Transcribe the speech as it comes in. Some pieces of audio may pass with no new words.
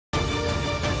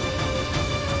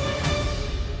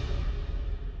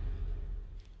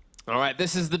All right,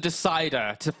 this is the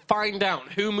decider to find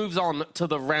out who moves on to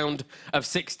the round of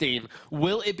 16.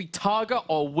 Will it be TargA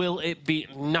or will it be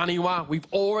NaNiwa? We've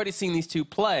already seen these two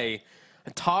play,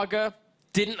 and TargA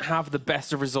didn't have the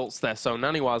best of results there, so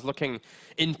NaNiwa is looking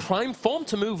in prime form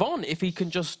to move on if he can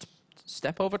just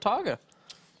step over TargA.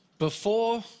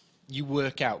 Before you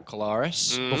work out,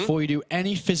 Kalaris, before you do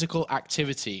any physical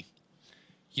activity,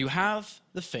 you have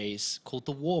the phase called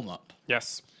the warm-up.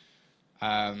 Yes.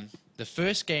 The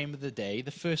first game of the day, the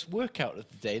first workout of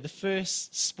the day, the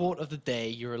first sport of the day,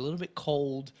 you're a little bit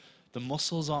cold, the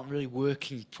muscles aren't really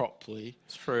working properly.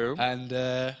 It's true.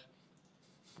 And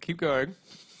keep going.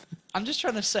 I'm just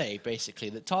trying to say, basically,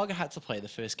 that TargA had to play the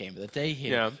first game of the day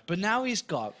here. Yeah. But now he's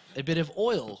got a bit of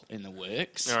oil in the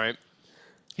works. All right.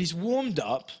 He's warmed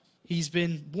up. He's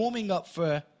been warming up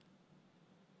for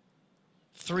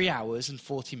 3 hours and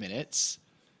 40 minutes.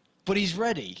 But he's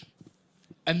ready.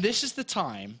 And this is the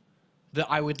time that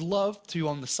I would love to,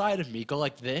 on the side of me, go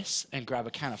like this and grab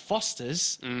a can of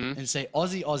Foster's and say,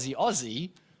 Aussie, Aussie, Aussie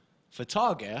for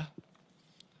TargA.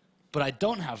 But I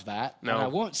don't have that, and I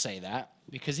won't say that,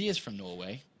 because he is from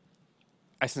Norway.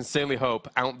 I sincerely hope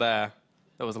out there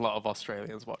was a lot of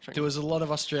Australians watching. There was a lot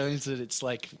of Australians that it's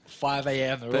like 5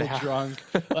 a.m., they're all drunk.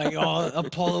 Like, oh,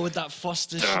 Apollo with that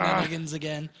Foster's shenanigans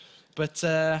again. But, you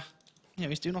know,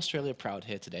 he's doing Australia proud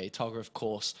here today. TargA, of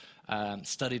course,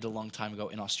 studied a long time ago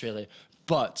in Australia.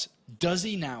 But does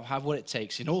he now have what it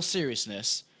takes, in all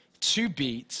seriousness, to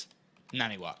beat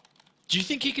NaNiwa? Do you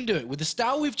think he can do it? With the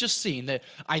style we've just seen, that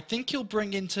I think he'll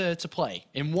bring into play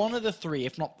in one of the three,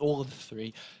 if not all of the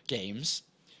three games.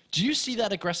 Do you see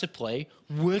that aggressive play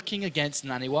working against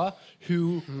NaNiwa,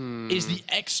 who is the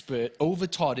expert over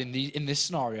Todd in this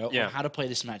scenario on how to play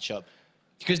this matchup?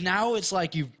 Because now it's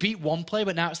like you've beat one play,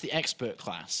 but now it's the expert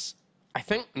class. I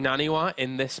think NaNiwa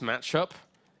in this matchup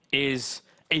is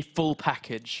a full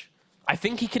package. I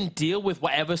think he can deal with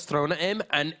whatever's thrown at him,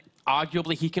 and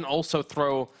arguably he can also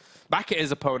throw back at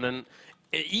his opponent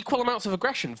equal amounts of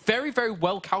aggression. Very, very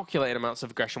well calculated amounts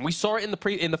of aggression. We saw it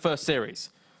in the first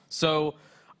series. So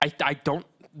I don't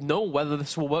know whether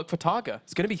this will work for TargA.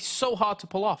 It's going to be so hard to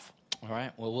pull off. All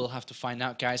right, well, we'll have to find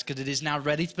out, guys, because it is now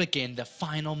ready to begin the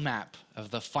final map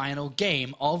of the final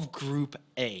game of Group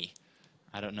A.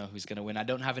 I don't know who's going to win. I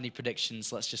don't have any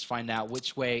predictions. Let's just find out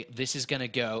which way this is going to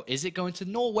go. Is it going to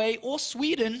Norway or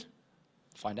Sweden?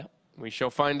 Find out. We shall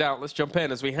find out. Let's jump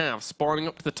in as we have. Spawning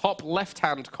up to the top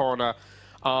left-hand corner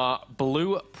are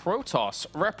Blue Protoss,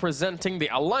 representing the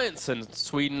Alliance in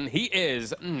Sweden. He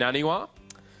is NaNiwa.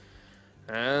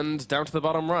 And down to the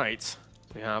bottom right,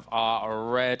 we have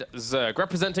our red Zerg,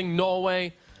 representing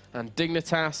Norway and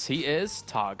Dignitas. He is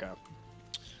TargA.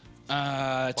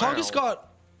 TargA's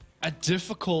got a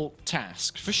difficult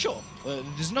task, for sure.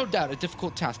 There's no doubt a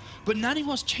difficult task. But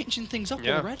NaNiwa's changing things up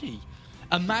already.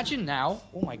 Imagine now,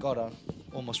 oh my god, I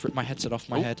almost ripped my headset off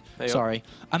my head. Sorry.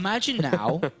 Imagine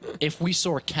now if we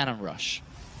saw a cannon rush.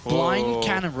 Blind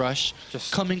cannon rush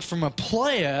coming from a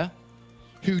player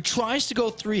who tries to go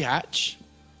 3-hatch,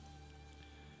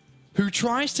 who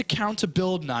tries to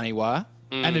counter-build NaNiwa,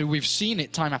 and we've seen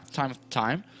it time after time after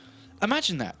time.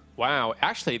 Imagine that. Wow,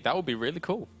 actually, that would be really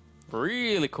cool.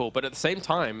 Really cool. But at the same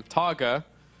time, TargA,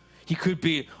 he could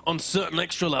be on certain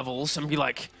extra levels and be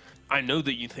like, I know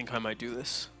that you think I might do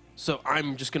this, so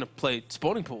I'm just going to play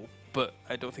spawning pool, but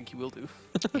I don't think he will do.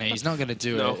 No, he's not going to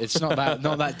do it. It's not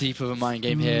that deep of a mind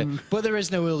game here. But there is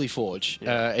no early forge.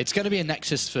 It's going to be a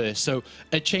Nexus first, so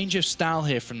a change of style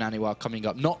here from NaNiwa coming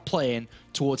up, not playing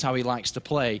towards how he likes to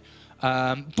play.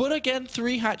 But again,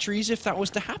 3 hatcheries, if that was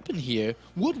to happen here,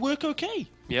 would work okay.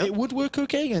 Yep. It would work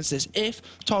okay against this if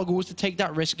TargA was to take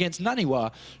that risk against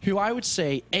NaNiwa, who I would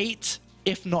say 8,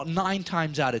 if not 9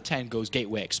 times out of 10 goes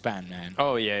gateway expand, man.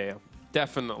 Oh, yeah,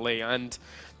 definitely. And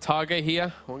TargA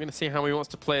here, we're going to see how he wants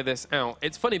to play this out.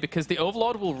 It's funny because the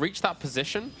Overlord will reach that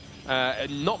position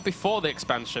not before the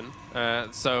expansion.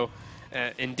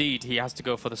 Indeed, he has to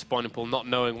go for the spawning pool, not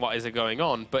knowing what is going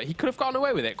on. But he could have gotten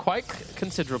away with it quite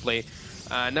considerably.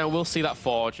 Now we'll see that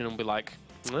forge and we'll be like,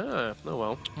 oh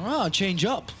well. Ah, change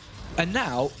up. And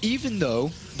now, even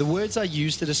though the words I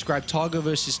used to describe TargA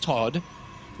versus Todd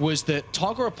was that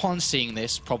TargA, upon seeing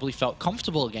this, probably felt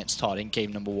comfortable against Todd in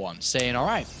game number 1, saying, all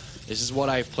right, this is what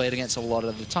I've played against a lot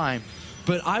of the time.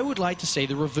 But I would like to say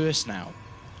the reverse now.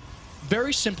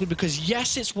 Very simply because,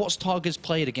 yes, it's what TargA's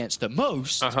played against the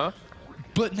most,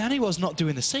 but NaNiwa's not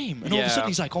doing the same. And all of a sudden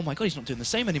he's like, oh my god, he's not doing the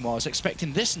same anymore. I was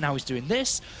expecting this, and now he's doing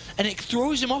this. And it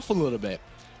throws him off a little bit.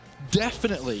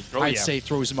 Definitely, I'd say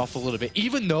throws him off a little bit.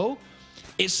 Even though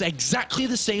it's exactly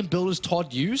the same build as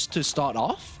Todd used to start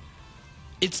off,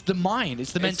 it's the mind,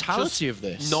 it's the mentality just of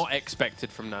this. Not expected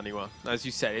from NaNiwa, as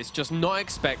you said. It's just not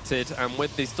expected. And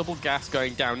with this double gas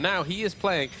going down now, he is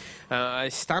playing a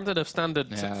standard of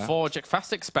standard Forge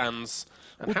fast expands.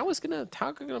 And how is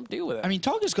TargA gonna deal with it? I mean,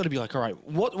 TargA's got to be like, all right,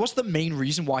 what's the main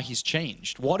reason why he's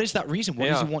changed? What is that reason? What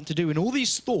does he want to do? And all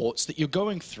these thoughts that you're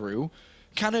going through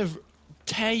kind of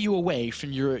tear you away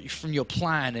from your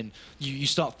plan, and you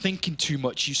start thinking too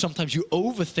much. Sometimes you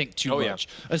overthink too much,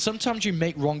 and sometimes you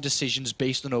make wrong decisions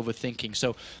based on overthinking.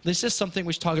 So this is something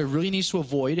which TargA really needs to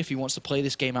avoid if he wants to play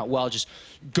this game out well. Just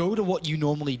go to what you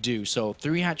normally do. So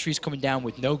 3 hatcheries coming down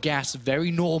with no gas,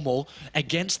 very normal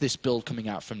against this build coming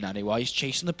out from NaNiwa. He's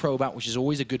chasing the probe out, which is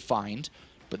always a good find.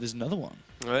 But there's another one.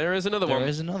 There is another one. There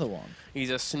is another one. He's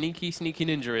a sneaky, sneaky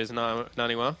ninja, is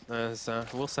NaNiwa. As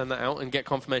we'll send that out and get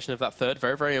confirmation of that third.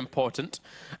 Very, very important.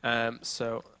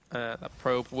 So that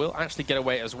probe will actually get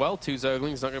away as well. 2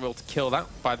 Zerglings, not going to be able to kill that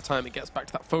by the time it gets back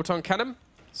to that photon cannon.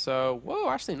 So, whoa,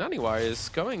 actually NaNiwa is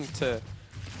going to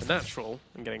the natural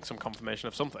and getting some confirmation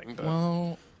of something. But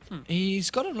well,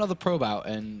 he's got another probe out,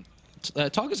 and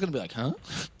TargA's going to be like, huh?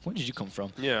 Where did you come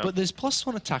from? Yeah. But there's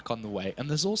 +1 attack on the way, and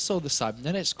there's also the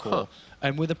cybernetics core.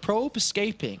 And with a probe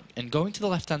escaping and going to the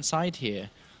left-hand side here,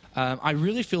 I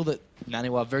really feel that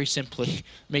NaNiwa very simply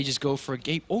may just go for a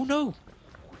gate. Oh, no.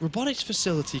 Robotics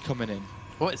facility coming in.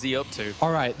 What is he up to?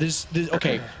 All right. There's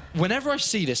okay. Whenever I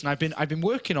see this, and I've been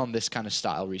working on this kind of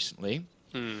style recently,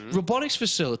 robotics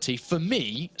facility, for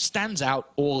me, stands out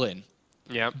all in.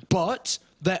 Yeah. But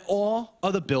there are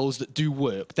other builds that do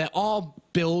work. There are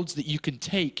builds that you can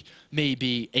take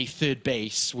maybe a third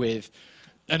base with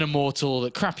an Immortal,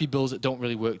 crappy builds that don't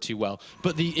really work too well.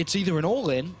 But it's either an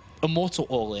all-in, Immortal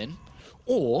all-in,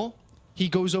 or he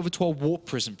goes over to a Warp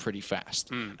Prism pretty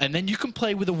fast. And then you can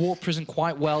play with a Warp Prism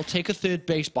quite well, take a third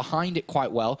base behind it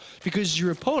quite well, because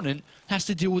your opponent has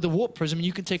to deal with a Warp Prism, and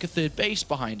you can take a third base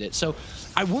behind it. So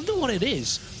I wonder what it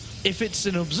is. If it's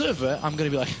an Observer, I'm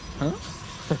going to be like, huh?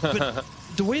 But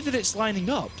the way that it's lining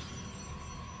up,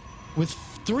 with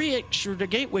 3 extra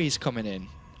gateways coming in,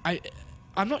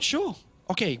 I'm not sure.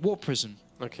 Okay, Warp Prism.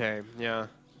 Okay, yeah.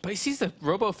 But he sees the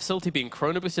robo facility being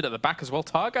chrono boosted at the back as well.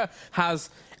 TargA has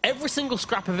every single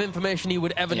scrap of information he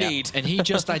would ever need. And he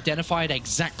just identified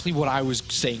exactly what I was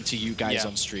saying to you guys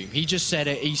on stream. He just said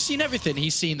it. He's seen everything.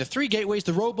 He's seen the 3 gateways,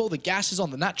 the robo, the gases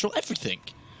on the natural, everything.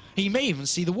 He may even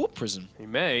see the Warp Prism. He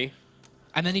may.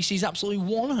 And then he sees absolutely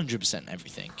 100%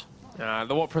 everything.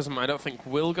 The Warp Prism, I don't think,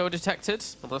 will go detected,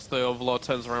 unless the Overlord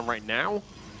turns around right now.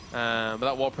 But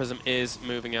that Warp Prism is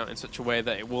moving out in such a way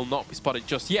that it will not be spotted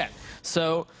just yet.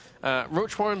 So,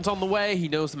 Roach Warren's on the way. He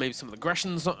knows that maybe some of the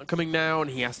aggression's not coming now, and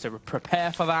he has to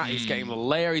prepare for that. He's getting the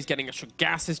layer, he's getting extra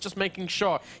gases, just making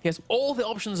sure he has all the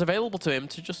options available to him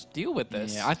to just deal with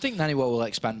this. Yeah, I think NaNiwa will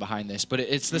expand behind this, but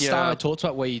it's the style I talked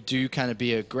about where you do kind of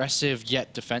be aggressive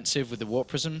yet defensive with the Warp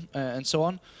Prism and so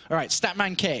on. All right,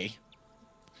 Statman K.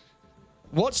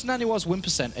 What's NaNiwa's win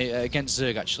percent against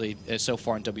Zerg, actually, so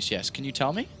far in WCS? Can you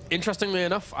tell me? Interestingly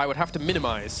enough, I would have to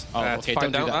minimize okay,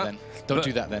 don't do that then. Don't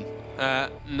do that then.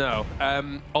 No.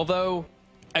 Although,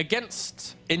 in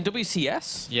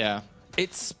WCS,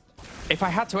 it's... If I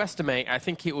had to estimate, I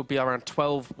think it would be around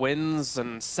 12 wins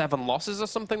and 7 losses or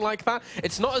something like that.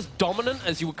 It's not as dominant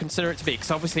as you would consider it to be,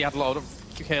 because obviously he had a lot of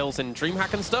kills in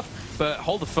DreamHack and stuff, but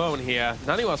hold the phone here.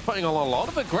 NaNiwa's putting on a lot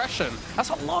of aggression. That's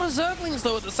a lot of Zerglings,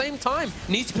 though, at the same time.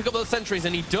 Needs to pick up those sentries,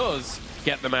 and he does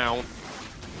get them out.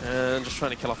 And just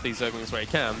trying to kill off these Zerglings where he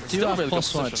can. Do have really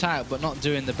 +1 attack, but not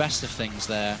doing the best of things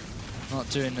there. Not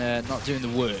doing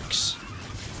the works.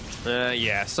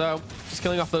 Yeah, so just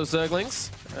killing off those Zerglings.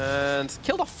 And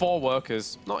killed off 4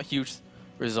 workers. Not a huge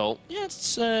result. Yeah,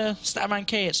 it's Statman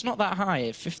K. It's not that high.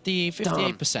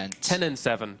 58%. 10 and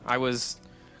 7. I was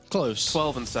close.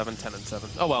 12 and 7, 10 and 7.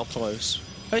 Oh well, close.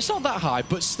 It's not that high,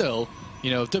 but still, you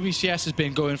know, WCS has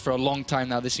been going for a long time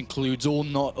now. This includes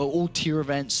all tier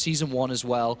events, Season 1 as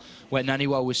well, where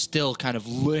NaNiwa was still kind of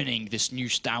learning this new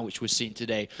style which we're seeing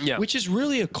today, which is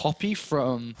really a copy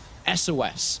from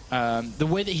SOS. The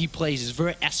way that he plays is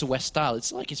very SOS style.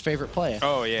 It's like his favorite player.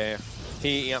 Oh, yeah.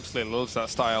 He absolutely loves that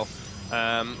style.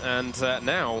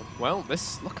 Now, well,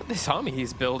 look at this army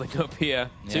he's building up here.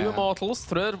 2 Immortals,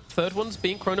 third one's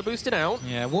being chrono boosted out.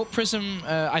 Yeah, Warp Prism,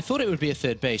 I thought it would be a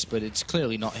third base, but it's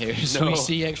clearly not here. So we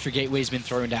see extra gateways been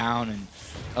thrown down and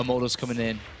Immortals coming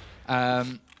in.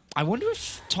 I wonder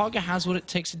if TargA has what it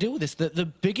takes to deal with this. The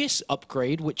biggest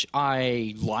upgrade, which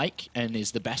I like and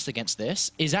is the best against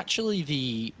this, is actually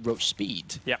the Roach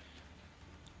Speed. Yeah.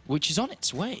 Which is on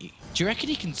its way. Do you reckon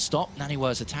he can stop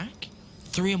NaNiwa's attack?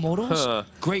 3 Immortals.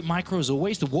 Great micro as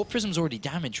always. The Warp Prism's already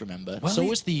damaged, remember? Well,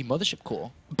 so is the Mothership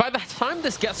Core. By the time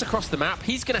this gets across the map,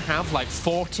 he's going to have like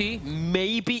 40,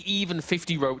 maybe even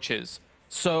 50 roaches.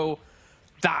 So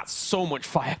that's so much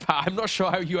firepower. I'm not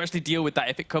sure how you actually deal with that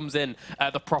if it comes in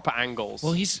at the proper angles.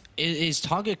 Well, is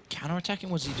TargA counterattacking?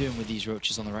 What's he doing with these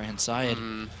roaches on the right-hand side?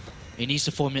 He needs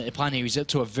to formulate a plan here. He's up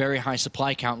to a very high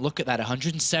supply count. Look at that,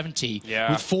 170.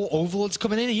 Yeah. With 4 Overlords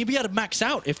coming in, he'd be able to max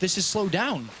out if this is slowed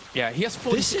down. Yeah, he has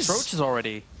 46 roaches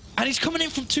already. And he's coming in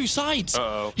from 2 sides.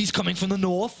 Uh-oh. He's coming from the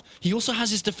north. He also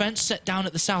has his defense set down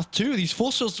at the south too. These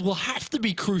force fields will have to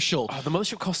be crucial. The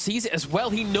Mothership Core sees it as well.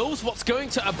 He knows what's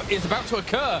is about to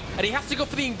occur, and he has to go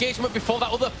for the engagement before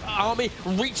that other army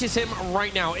reaches him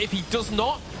right now. If he does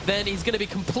not, then he's going to be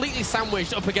completely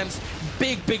sandwiched up against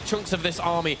big chunks of this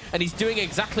army, and he's doing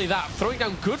exactly that, throwing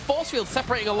down good force fields,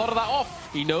 separating a lot of that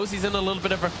off. He knows he's in a little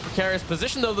bit of a precarious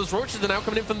position, though. Those roaches are now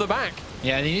coming in from the back.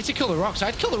 Yeah, they need to kill the rocks.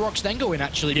 I'd kill the rocks, then go in,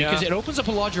 actually, because it opens up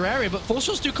a larger area, but force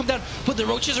fields do come down, but the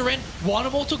roaches are in. 1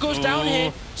 Immortal goes down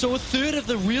here, so a third of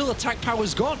the real attack power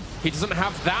is gone. He doesn't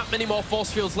have that many more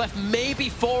force fields left, maybe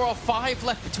 4 or 5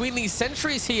 left between these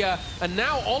sentries here, and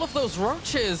now all of those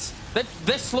roaches,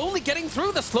 they're slowly getting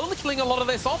through. They're slowly killing a lot of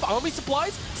this off. Army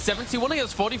supplies, 71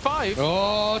 against 45.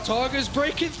 Oh, TargA's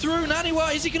breaking through.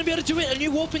 NaNiwa, is he going to be able to do it? A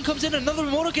new warping comes in. Another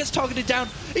Immortal gets targeted down.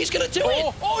 He's going to do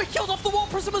it. Oh, he killed off the Warp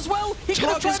Prism as well. He could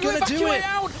have tried to evacuate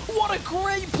out. What a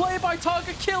great play by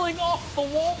TargA, killing off the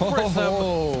Warp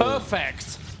Prism.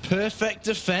 Perfect. Perfect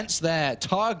defense there.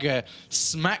 TargA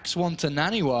smacks one to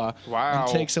NaNiwa. Wow.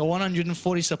 And takes a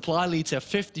 140 supply lead to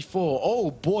 54. Oh,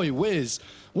 boy whiz.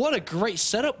 What a great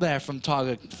setup there from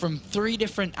TargA from 3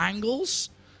 different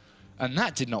angles. And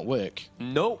that did not work.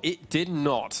 No, it did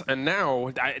not. And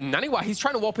now, NaNiwa, he's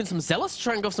trying to warp in some Zealots to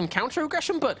try and go some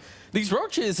counter-aggression, but these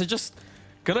roaches are just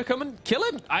going to come and kill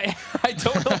him. I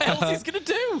don't know what else he's going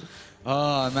to do.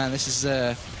 Oh, man, this is...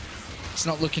 it's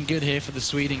not looking good here for the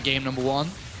Swede in game number 1.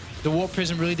 The Warp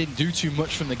Prism really didn't do too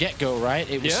much from the get-go, right?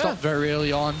 It was stopped very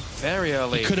early on. Very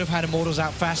early. He could have had Immortals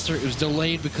out faster. It was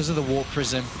delayed because of the Warp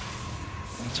Prism.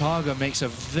 And TargA makes a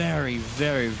very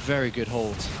good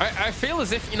hold. I feel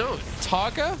as if, you know,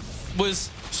 TargA was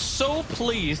so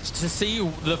pleased to see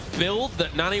the build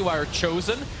that NaNiwa had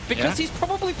chosen because he's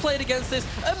probably played against this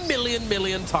a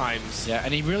million times. Yeah,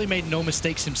 and he really made no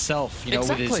mistakes himself, you know,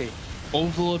 with his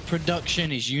Overlord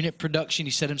production, his unit production.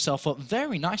 He set himself up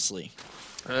very nicely.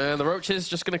 And the Roaches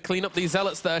just going to clean up these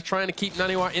Zealots that are trying to keep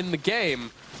NaNiwa in the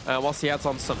game. Whilst he adds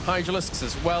on some Hydralisks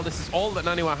as well. This is all that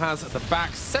NaNiwa has at the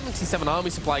back. 77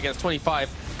 army supply against 25.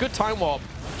 Good time warp.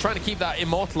 Trying to keep that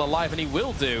Immortal alive, and he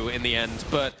will do in the end.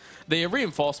 But the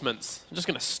reinforcements are just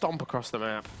going to stomp across the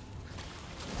map.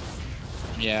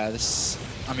 Yeah, this...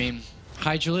 I mean,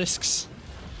 Hydralisks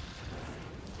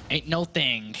ain't no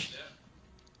thing.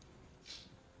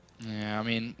 Yeah, I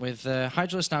mean, with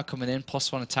Hydralisk now coming in,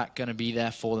 +1 attack going to be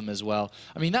there for them as well.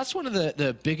 I mean, that's one of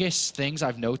the biggest things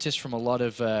I've noticed from a lot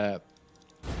of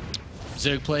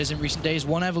Zerg players in recent days.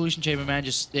 1 Evolution Chamber, man,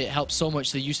 it helps so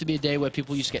much. There used to be a day where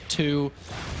people used to get 2.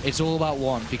 It's all about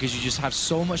 1 because you just have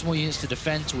so much more units to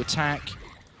defend, to attack.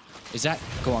 Is that...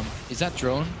 Go on. Is that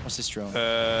drone? What's this drone?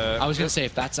 I was going to say,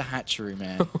 if that's a hatchery,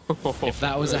 man. If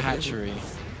that was a hatchery...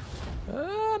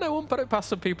 I won't put it past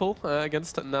some people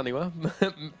against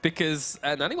NaNiwa because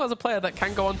NaNiwa is a player that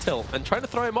can go on tilt, and trying to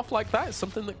throw him off like that is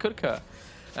something that could occur.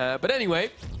 But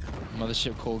anyway...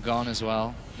 Mothership Core gone as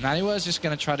well. NaNiwa is just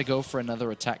going to try to go for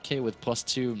another attack here with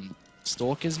 +2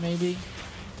 Stalkers, maybe.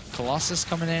 Colossus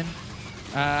coming in.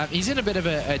 He's in a bit of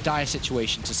a dire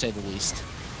situation, to say the least.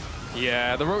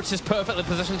 Yeah, the Roach is perfectly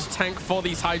positioned to tank for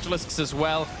these Hydralisks as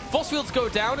well. Force fields go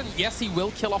down, and yes, he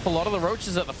will kill off a lot of the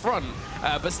Roaches at the front,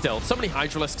 but still, so many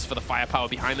Hydralisks for the firepower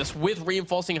behind this, with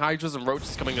reinforcing Hydras and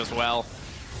Roaches coming as well.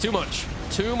 Too much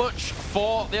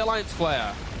for the Alliance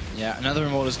player. Yeah, another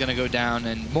Immortal is going to go down,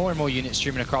 and more units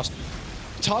streaming across.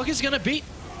 TargA's going to beat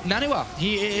NaNiwa.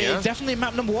 He definitely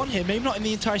map number 1 here, maybe not in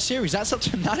the entire series. That's up to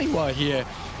NaNiwa here,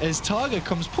 as TargA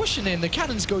comes pushing in, the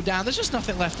cannons go down, there's just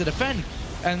nothing left to defend.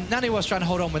 And NaNiwa's trying to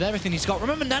hold on with everything he's got.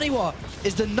 Remember, NaNiwa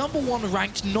is the #1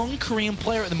 ranked non-Korean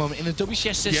player at the moment in the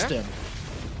WCS system.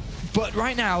 Yeah. But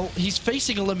right now, he's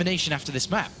facing elimination after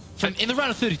this map. In the round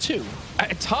of 32.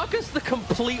 TargA's the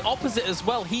complete opposite as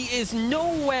well. He is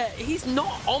nowhere, he's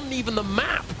not on even the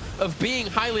map of being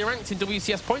highly ranked in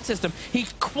WCS point system. He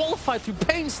qualified through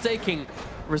painstaking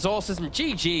resources, and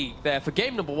GG there for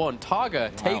game number 1.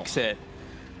 TargA takes it.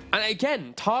 And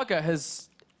again, TargA has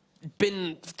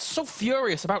been so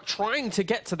furious about trying to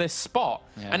get to this spot.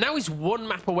 And now he's 1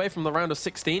 map away from the round of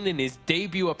 16 in his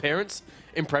debut appearance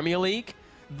in Premier League.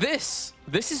 this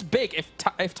is big. If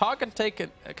TargA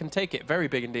can take it, very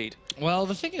big indeed. Well,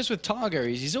 the thing is with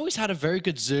TargA is he's always had a very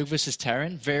good Zerg versus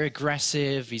Terran, very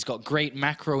aggressive. He's got great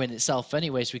macro in itself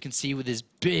anyway, so we can see with his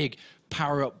big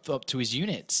power up to his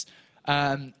units.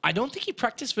 I don't think he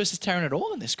practiced versus Terran at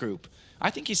all in this group. I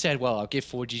think he said, well, I'll give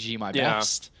 4GG my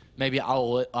best. Maybe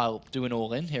I'll do an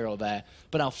all-in here or there,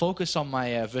 but I'll focus on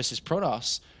my versus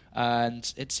Protoss.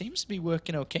 And it seems to be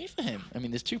working okay for him. I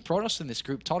mean, there's 2 Protoss in this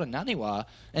group, Todd and NaNiwa.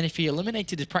 And if he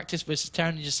eliminated his practice versus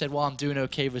Terran and just said, well, I'm doing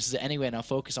okay versus it anyway, and I'll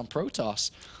focus on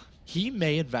Protoss, he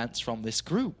may advance from this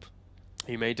group.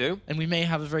 He may do. And we may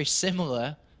have a very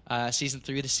similar Season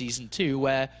 3 to Season 2,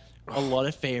 where a lot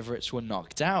of favorites were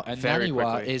knocked out. And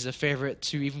NaNiwa is a favorite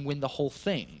to even win the whole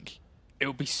thing. It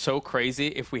would be so crazy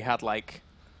if we had, like,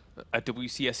 a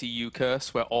WCSEU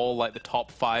curse where all like the top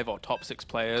 5 or top 6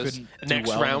 players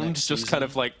next round just kind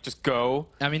of like just go.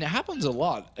 I mean, it happens a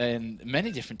lot in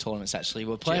many different tournaments actually,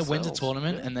 where a player wins a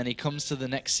tournament and then he comes to the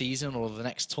next season or the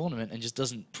next tournament and just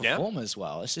doesn't perform as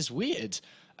well. It's just weird.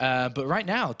 But right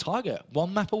now, TargA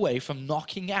 1 map away from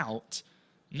knocking out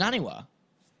NaNiwa.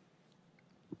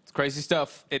 It's crazy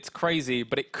stuff. It's crazy,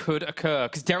 but it could occur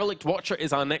because Derelict Watcher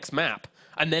is our next map.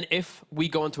 And then if we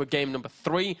go into a game number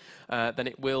 3, then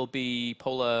it will be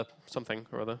Polar something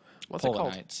or other. What's it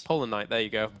called? Nights. Polar Night. There you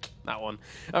go. That one.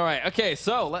 All right. Okay,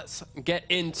 so let's get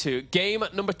into game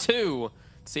number 2.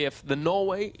 See if the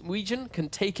Norwegian can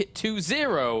take it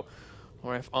 2-0.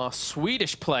 Or if our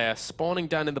Swedish player spawning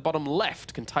down in the bottom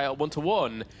left can tie up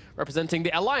 1-1. Representing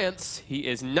the Alliance, he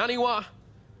is NaNiwa.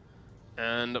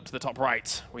 And up to the top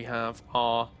right, we have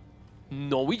our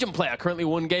Norwegian player, currently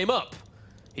 1 game up.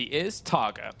 He is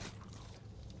TargA.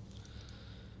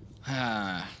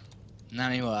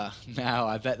 NaNiwa. Now,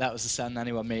 I bet that was the sound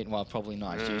NaNiwa made. Well, probably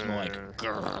not. Actually, it was more like...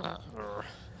 Grrr.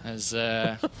 As,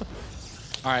 all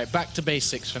right, back to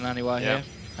basics for NaNiwa here.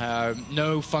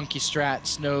 No funky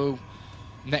strats, no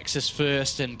Nexus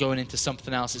first and going into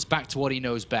something else. It's back to what he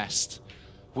knows best,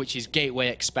 which is gateway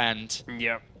expand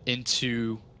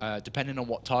into, depending on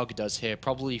what TargA does here,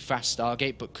 probably fast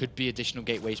Stargate, but could be additional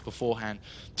gateways beforehand.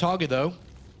 TargA, though,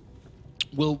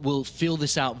 will feel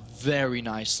this out very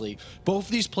nicely. Both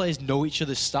of these players know each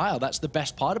other's style. That's the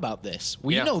best part about this.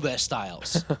 We know their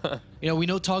styles. You know, we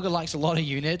know TargA likes a lot of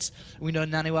units. We know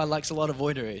NaNiwa likes a lot of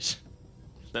void arrays.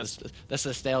 That's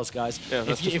the styles, guys. Yeah,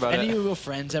 if any of your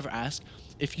friends ever ask,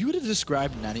 if you were to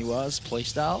describe NaNiwa's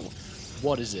playstyle,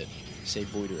 what is it? Say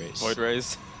void arrays. Void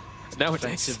arrays. Nowadays.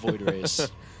 Defensive void arrays.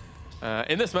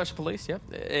 In this matchup, at least,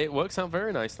 it works out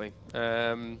very nicely.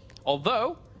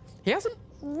 Although, he hasn't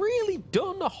really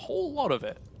done a whole lot of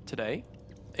it today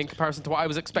in comparison to what I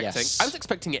was expecting. Yes. I was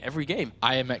expecting it every game.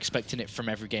 I am expecting it from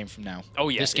every game from now. Oh,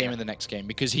 yeah. This game and the next game,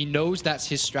 because he knows that's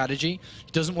his strategy.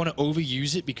 He doesn't want to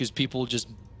overuse it because people just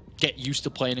get used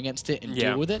to playing against it and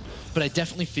deal with it. But I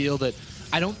definitely feel that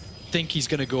I don't think he's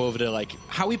going to go over to, like,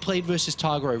 how he played versus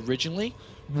TargA originally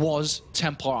was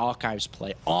Templar Archives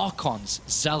play. Archons,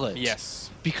 Zealots. Yes.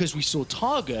 Because we saw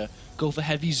TargA go for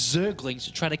heavy Zerglings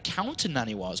to try to counter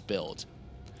NaNiwa's build.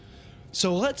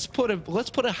 So let's put a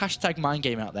hashtag mind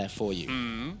game out there for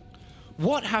you.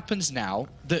 What happens now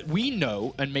that we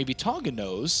know, and maybe TargA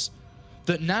knows,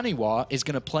 that NaNiwa is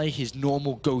going to play his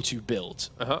normal go-to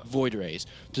build, Void Rays?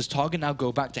 Does TargA now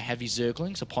go back to heavy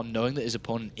Zerglings upon knowing that his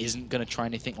opponent isn't going to try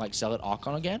anything like Zealot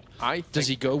Archon again? Does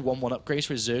he go 1-1 upgrades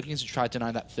for his Zerglings and try to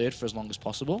deny that third for as long as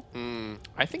possible?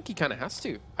 I think he kind of has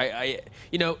to.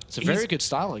 You know, it's a very good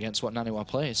style against what NaNiwa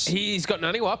plays. He's got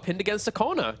NaNiwa pinned against the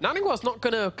corner. NaNiwa's not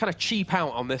going to kind of cheap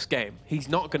out on this game. He's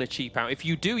not going to cheap out. If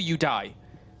you do, you die.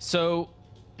 So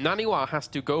NaNiwa has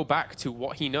to go back to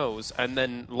what he knows, and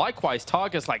then likewise,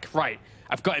 TargA's like, right,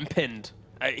 I've got him pinned.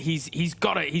 He's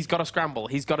got to scramble.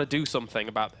 He's got to do something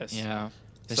about this. Yeah.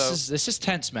 This is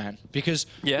tense, man. Because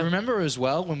remember as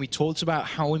well when we talked about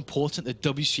how important the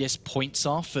WCS points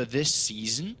are for this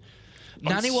season.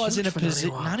 NaNiwa is in a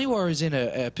position. NaNiwa is in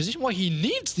a position where he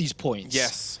needs these points.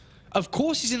 Yes. Of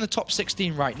course, he's in the top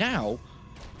 16 right now.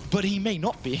 But he may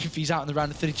not be if he's out in the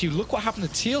round of 32. Look what happened to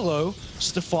Tilo,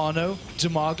 Stefano,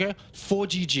 Demaga,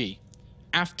 4GG.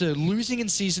 After losing in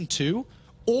Season 2,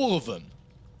 all of them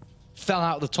fell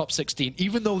out of the top 16,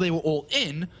 even though they were all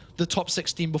in the top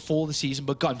 16 before the season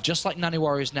begun, just like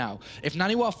NaNiwa is now. If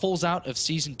NaNiwa falls out of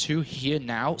Season 2 here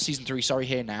now, Season 3, sorry,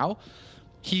 here now,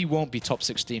 he won't be top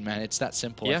 16, man. It's that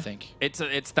simple, I think.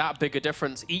 It's that big a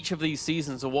difference. Each of these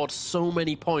seasons awards so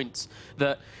many points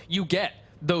that you get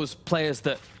those players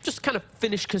that just kind of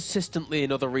finish consistently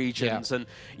in other regions and,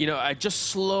 you know, are just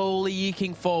slowly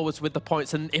eking forwards with the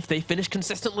points. And if they finish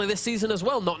consistently this season as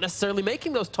well, not necessarily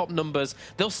making those top numbers,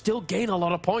 they'll still gain a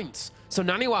lot of points. So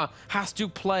NaNiwa has to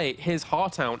play his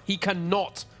heart out. He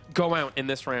cannot go out in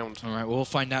this round. All right, well, we'll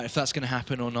find out if that's going to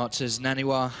happen or not, as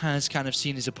NaNiwa has kind of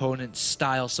seen his opponent's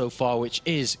style so far, which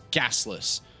is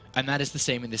gasless. And that is the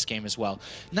same in this game as well.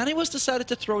 NaNiwa's decided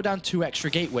to throw down 2 extra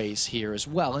gateways here as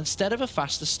well, instead of a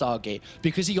faster Stargate,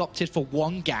 because he opted for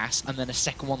 1 gas and then a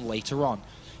second one later on.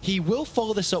 He will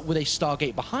follow this up with a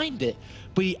Stargate behind it,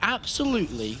 but he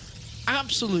absolutely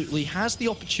has the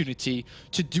opportunity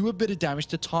to do a bit of damage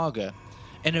to TargA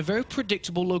in a very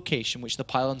predictable location, which the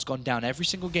pylon's gone down every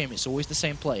single game. It's always the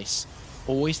same place.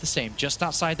 Always the same. Just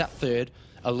outside that third,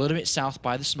 a little bit south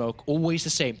by the smoke. Always the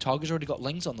same. TargA's already got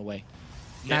Lings on the way.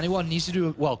 NaNiwa needs to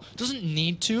do, well, doesn't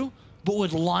need to, but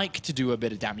would like to do a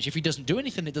bit of damage. If he doesn't do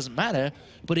anything, it doesn't matter.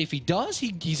 But if he does,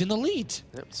 he's in the lead.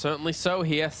 Yep, certainly so.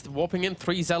 He has warping in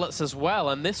 3 Zealots as well.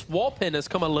 And this warp in has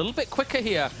come a little bit quicker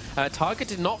here. TargA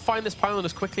did not find this pylon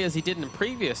as quickly as he did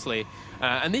previously.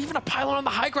 And even a pylon on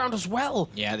the high ground as well.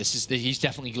 Yeah, he's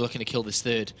definitely looking to kill this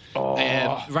third.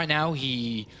 Right now,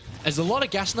 there's a lot of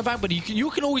gas in the bank, but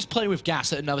you can always play with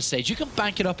gas at another stage. You can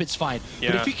bank it up, it's fine.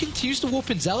 But if he continues to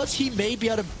warp in Zealots, he may be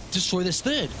able to destroy this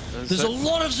third. There's a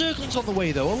lot of Zerglings on the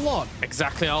way, though, a lot.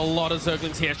 Exactly, a lot of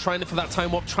Zerglings here, trying for that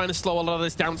time warp, trying to slow a lot of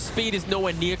this down. Speed is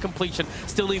nowhere near completion.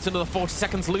 Still needs another 40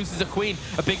 seconds, loses a Queen.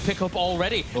 A big pickup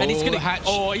already. And he's going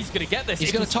to get this.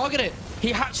 He's going to target it.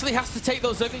 He actually has to take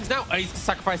those Zerglings now. He's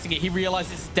sacrificing it. He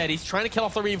realizes it's dead. He's trying to kill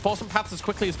off the reinforcement paths as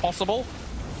quickly as possible.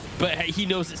 But he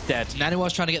knows it's dead.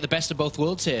 NaNiwa's trying to get the best of both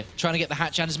worlds here. Trying to get the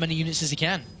hatch and as many units as he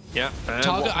can. Yeah.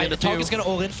 TargA's going to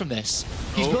all in from this.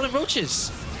 He's building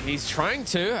roaches. He's trying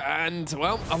to, and,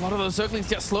 well, a lot of those Zerglings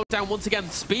get slowed down once again.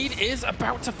 Speed is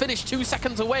about to finish 2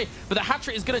 seconds away, but the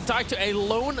hatchery is going to die to a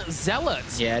lone Zealot.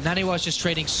 Yeah, NaNiwa's just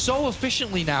trading so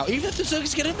efficiently now. Even if the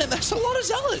Zerglings get in there, that's a lot of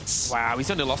Zealots. Wow, he's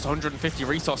only lost 150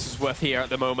 resources worth here at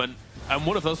the moment. And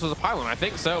one of those was a pylon, I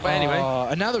think, so, but anyway.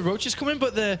 And now the roaches come in,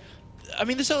 but the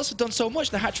Zealots have done so much.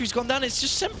 The hatchery's gone down. It's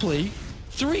just simply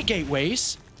 3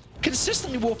 gateways,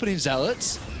 consistently warping in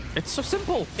Zealots. It's so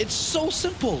simple. It's so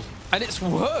simple. And it's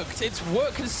worked. It's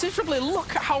worked considerably.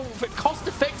 Look at how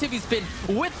cost-effective he's been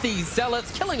with these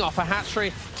Zealots, killing off a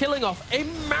hatchery, killing off a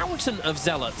mountain of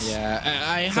Zealots.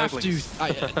 Yeah,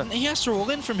 he has to roll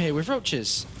in from here with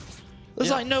roaches.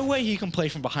 There's like no way he can play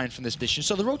from behind from this mission,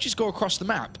 so the roaches go across the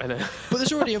map. I know. But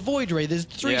there's already a Void Ray. There's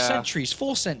 3 sentries,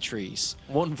 4 sentries.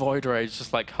 1 Void Ray is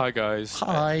just like, hi guys.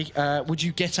 Hi, would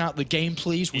you get out the game,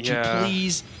 please? Would you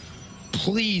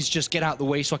please just get out the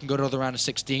way so I can go to another round of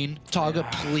 16?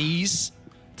 TargA, please.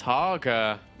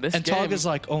 TargA, TarGA's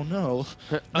like, oh no.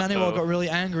 NaNiwa got really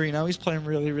angry. Now he's playing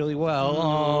really, really well.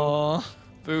 Aww.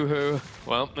 Boo-hoo.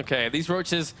 Well, okay, these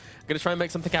roaches are going to try and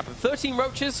make something happen. 13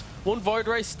 roaches, 1 Void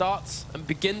Ray starts and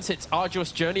begins its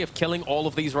arduous journey of killing all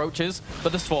of these roaches,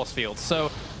 but there's force fields,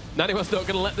 so NaNiwa's not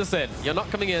going to let this in. You're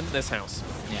not coming in this house.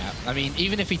 Yeah, I mean,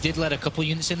 even if he did let a couple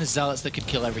units in, the Zealots that could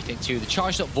kill everything too. The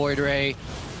charged up Void Ray,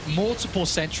 multiple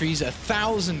sentries,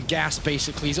 1,000 gas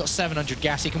basically. He's got 700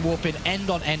 gas. He can warp in end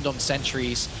on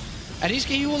sentries. And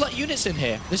he will let units in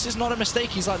here. This is not a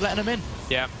mistake. He's like letting them in.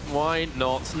 Yeah, why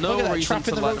not? No Look at that, reason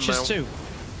trapping to the let roaches them out. too.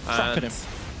 Trapping him.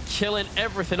 Killing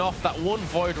everything off. That 1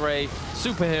 Void Ray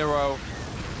superhero.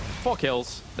 4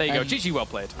 kills. There you go. GG, well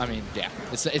played. I mean, yeah,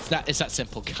 it's that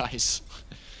simple, guys.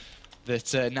 That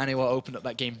NaNiwa opened up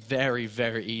that game very,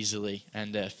 very easily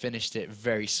and finished it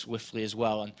very swiftly as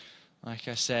well. And like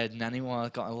I said,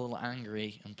 NaNiwa got a little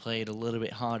angry and played a little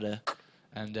bit harder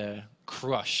and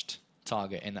crushed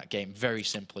TargA in that game. Very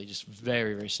simply, just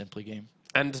very, very simply game.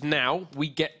 And now we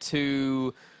get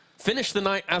to finish the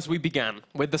night as we began,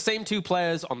 with the same 2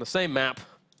 players on the same map.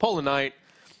 Polar Knight.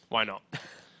 Why not?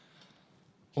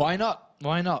 Why not?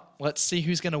 Why not? Let's see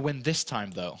who's going to win this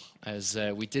time, though, as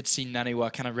we did see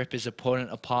NaNiwa kind of rip his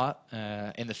opponent apart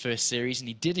in the first series, and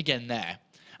he did again there.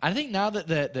 I think now that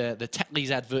the Tetley's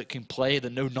advert can play,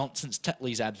 the no-nonsense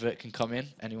Tetley's advert can come in.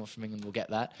 Anyone from England will get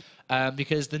that.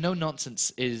 Because the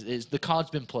no-nonsense is the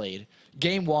card's been played.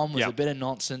 Game 1 was a bit of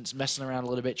nonsense, messing around a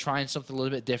little bit, trying something a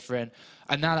little bit different,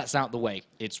 and now that's out the way.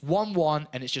 It's 1-1,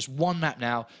 and it's just 1 map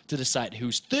now to decide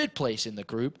who's 3rd place in the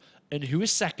group and who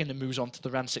is 2nd and moves on to the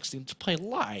round 16 to play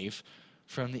live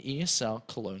from the ESL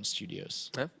Cologne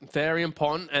studios. Yeah, very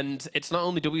important, and it's not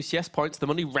only WCS points, the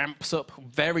money ramps up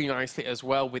very nicely as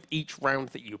well with each round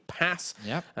that you pass.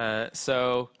 Yep.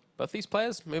 So both these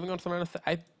players moving on to the round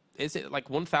of is it like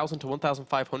 1,000 to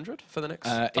 1,500 for the next?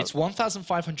 It's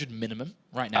 1,500 minimum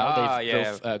right now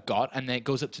they've got, and then it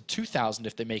goes up to 2,000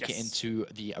 if they make it into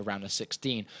the round of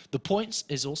 16. The points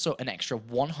is also an extra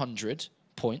 100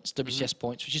 points, WCS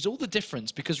points, which is all the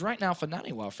difference, because right now for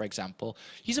NaNiwa, for example,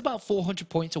 he's about 400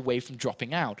 points away from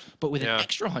dropping out, but with an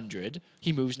extra 100,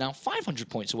 he moves now 500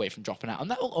 points away from dropping out,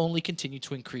 and that will only continue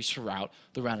to increase throughout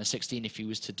the round of 16 if he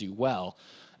was to do well.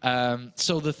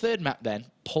 So the third map then,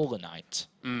 Polar Night.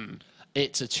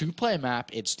 It's a 2-player map.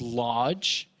 It's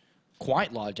large,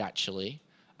 quite large actually,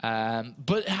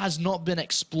 but it has not been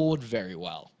explored very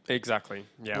well. Exactly,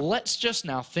 yeah. Let's just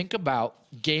now think about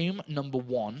game number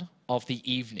 1 of the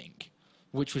evening,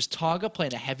 which was TargA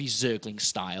playing a heavy Zergling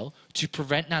style to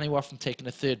prevent NaNiwa from taking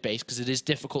a third base, because it is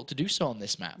difficult to do so on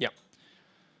this map. Yep.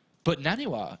 But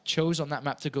NaNiwa chose on that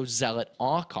map to go Zealot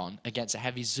Archon against a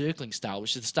heavy Zergling style,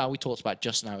 which is the style we talked about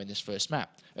just now in this first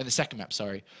map. In the second map,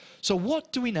 sorry. So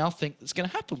what do we now think is going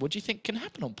to happen? What do you think can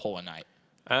happen on Polar Night?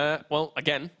 Well,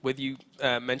 again, with you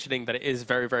mentioning that it is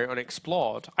very, very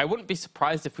unexplored, I wouldn't be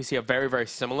surprised if we see a very, very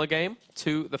similar game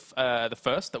to the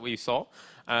first that we saw.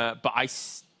 But I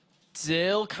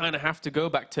still kind of have to go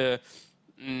back to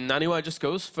NaNiwa just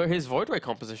goes for his Void Ray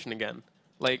composition again.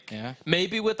 Like,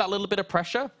 maybe with that little bit of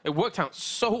pressure, it worked out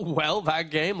so well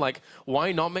that game. Like,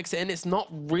 why not mix it in? It's not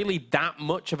really that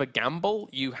much of a gamble.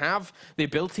 You have the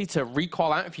ability to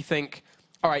recall out if you think,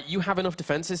 all right, you have enough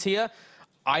defenses here.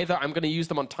 Either I'm going to use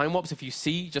them on time warps if you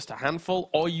see just a handful,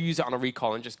 or you use it on a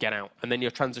recall and just get out. And then you're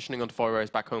transitioning onto Void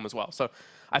Rays back home as well. So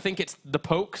I think it's the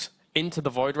pokes into the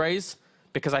Void Rays,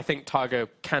 because I think TargA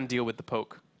can deal with the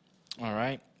poke. All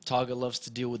right. TargA loves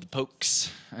to deal with the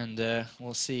pokes, and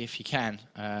we'll see if he can.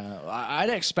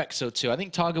 I'd expect so too. I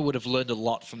think TargA would have learned a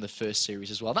lot from the first series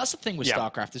as well. That's the thing with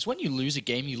StarCraft, is when you lose a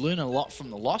game, you learn a lot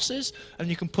from the losses, and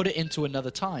you can put it into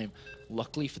another time.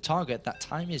 Luckily for TargA, that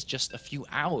time is just a few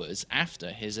hours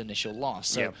after his initial loss.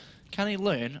 So can he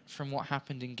learn from what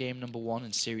happened in game number 1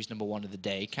 and series number 1 of the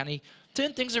day? Can he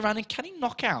turn things around, and can he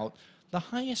knock out the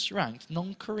highest ranked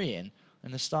non-Korean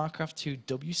in the StarCraft 2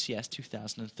 WCS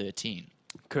 2013?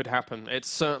 Could happen. It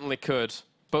certainly could.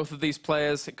 Both of these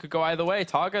players, it could go either way.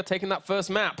 TargA taking that first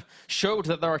map showed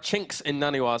that there are chinks in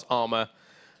NaNiwa's armor,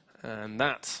 and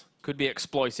that could be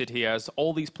exploited here as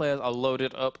all these players are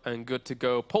loaded up and good to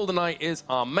go. Polar Night is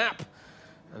our map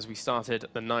as we started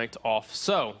the night off.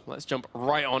 So let's jump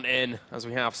right on in as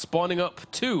we have spawning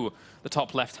up to the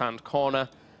top left-hand corner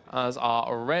as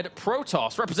our red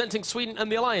Protoss representing Sweden and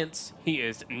the Alliance. He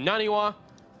is NaNiwa,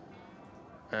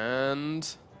 and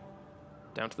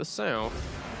down to the south.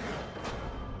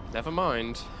 Never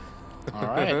mind. All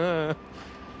right.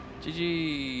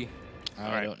 GG.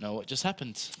 I don't know what just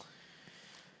happened.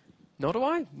 Nor do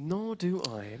I. Nor do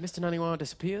I. Mr. NaNiwa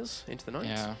disappears into the night.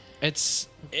 Yeah.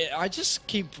 I just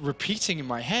keep repeating in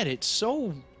my head, it's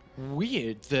so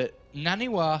weird that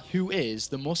NaNiwa, who is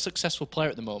the most successful player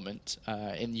at the moment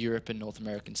in the Europe and North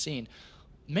American scene,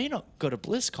 may not go to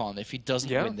BlizzCon if he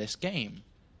doesn't win this game.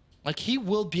 Like, he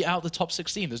will be out the top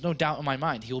 16. There's no doubt in my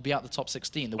mind. He will be out the top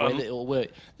 16. The way that it will work,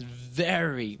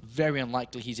 very, very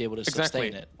unlikely he's able to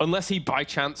sustain it. Unless he, by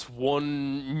chance,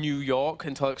 won New York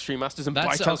until Extreme Masters and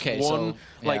by chance won,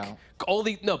 all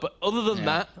the... No, but other than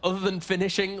that, other than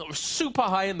finishing super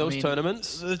high in those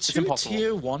tournaments, the two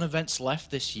Tier 1 events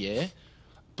left this year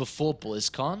before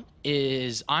BlizzCon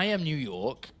is I Am New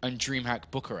York and DreamHack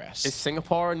Bucharest. Is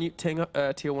Singapore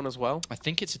a Tier 1 as well? I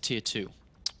think it's a Tier 2.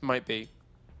 Might be.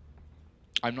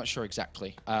 I'm not sure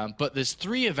exactly. But there's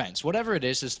 3 events. Whatever it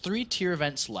is, there's 3 tier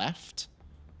events left.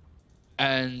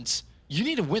 And you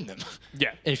need to win them.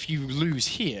 Yeah. If you lose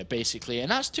here, basically.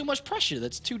 And that's too much pressure.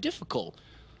 That's too difficult.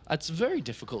 That's very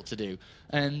difficult to do.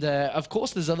 And, of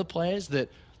course, there's other players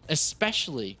that,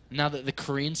 especially now that the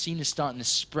Korean scene is starting to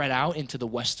spread out into the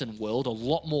Western world, a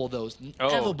lot more of those than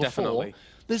ever before. Definitely.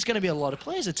 There's going to be a lot of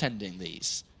players attending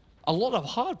these. A lot of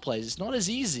hard players. It's not as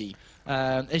easy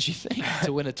as you think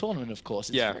to win a tournament, of course.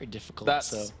 It's very difficult.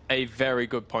 That's a very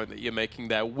good point that you're making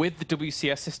there. With the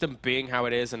WCS system being how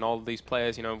it is and all of these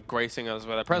players, you know, gracing us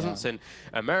with their presence in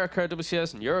America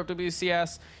WCS and Europe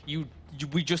WCS,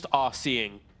 we just are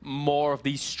seeing more of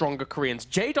these stronger Koreans.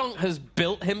 Jaedong has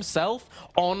built himself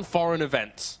on foreign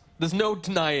events. There's no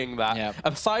denying that. Yeah.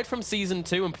 Aside from Season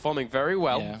 2 and performing very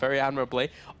well, very admirably,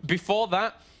 before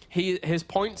that, his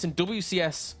points in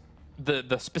WCS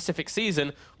the specific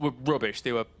season were rubbish.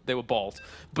 They were balls.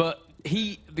 But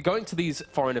going to these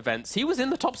foreign events, he was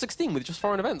in the top 16 with just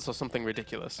foreign events or something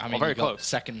ridiculous. I mean, very close.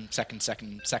 Second.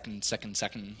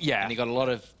 Yeah. And he got a lot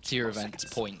of tier event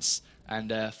points.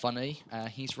 And funny,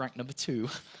 he's ranked number 2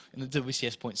 in the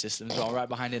WCS point system as well, right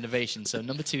behind Innovation. So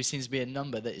number 2 seems to be a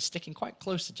number that is sticking quite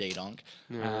close to J-Donk.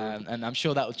 And I'm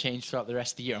sure that will change throughout the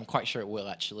rest of the year. I'm quite sure it will,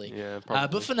 actually. Yeah, probably.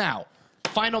 But for now,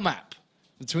 final map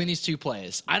between these 2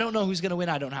 players. I don't know who's going to win.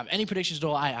 I don't have any predictions at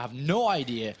all. I have no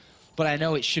idea. But I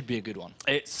know it should be a good one.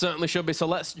 It certainly should be. So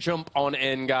let's jump on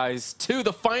in, guys, to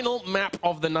the final map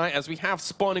of the night as we have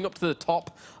spawning up to the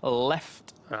top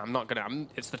left.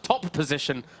 It's the top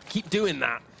position. Keep doing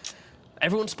that.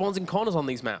 Everyone spawns in corners on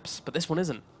these maps, but this one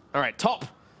isn't. All right, top.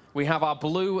 We have our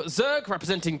blue Zerg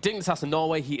representing Dignitas in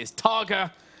Norway. He is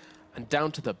TargA. And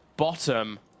down to the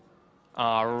bottom,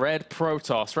 our red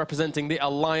Protoss representing the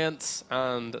Alliance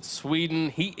and Sweden.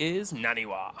 He is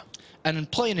NaNiwa. And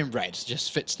playing in red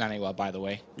just fits NaNiwa, by the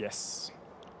way. Yes.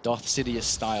 Darth Sidious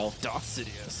style. Darth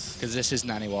Sidious. Because this is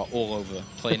NaNiwa all over,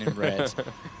 playing in red.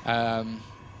 I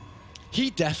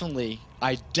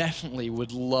definitely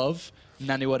would love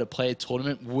NaNiwa to play a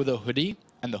tournament with a hoodie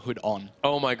and the hood on.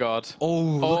 Oh my god. Oh,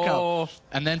 look out.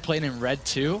 And then playing in red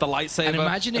too. The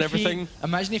lightsaber and everything.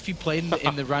 Imagine if he played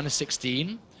in the round of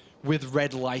 16 with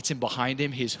red lighting behind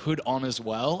him, his hood on as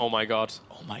well. Oh my god.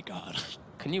 Oh my god.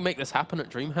 Can you make this happen at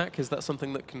DreamHack? Is that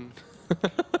something that can...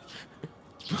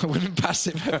 I wouldn't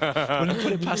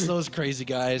put it past those crazy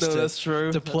guys that's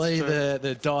true. To play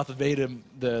the Darth Vader,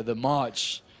 the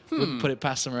march. Wouldn't put it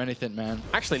past them or anything, man.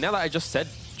 Actually, now that I just said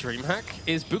DreamHack,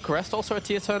 is Bucharest also a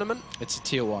tier tournament? It's a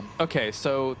tier 1. Okay,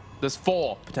 so there's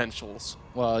 4 potentials.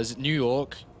 Well, is it New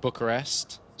York,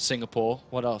 Bucharest, Singapore?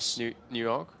 What else? New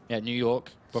York? Yeah, New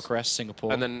York, Bucharest,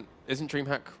 Singapore. And then isn't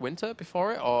DreamHack winter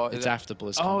before it, or it's after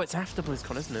BlizzCon? Oh, it's after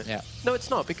BlizzCon, isn't it? Yeah. No, it's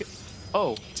not because.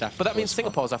 Oh, it's after but that means BlizzCon.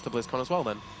 Singapore's after BlizzCon as well,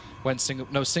 then. When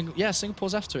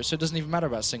Singapore's after it, so it doesn't even matter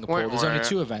about Singapore. There's only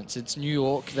 2 events. It's New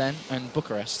York then and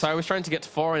Bucharest. So I was trying to get to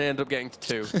 4 and I ended up getting to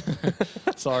 2.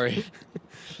 Sorry.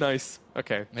 Nice.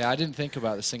 Okay. Yeah, I didn't think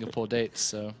about the Singapore dates.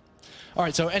 So, all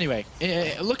right. So anyway,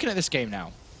 looking at this game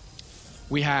now,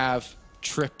 we have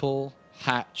triple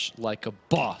hatch like a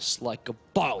boss,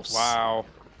 Wow.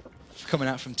 coming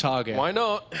out from TargA. Why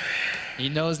not? He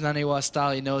knows NaNiwa's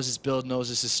style. He knows his build. Knows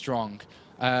this is strong.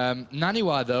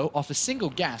 NaNiwa, though, off a single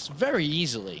gas very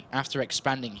easily after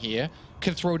expanding here,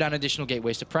 can throw down additional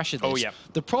gateways to pressure this. Oh, yeah.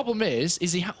 The problem is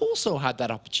he also had that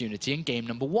opportunity in game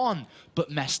number 1, but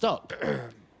messed up.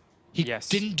 He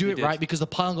didn't do it right because the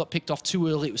pylon got picked off too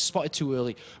early. It was spotted too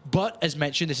early. But, as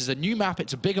mentioned, this is a new map.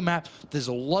 It's a bigger map. There's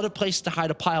a lot of places to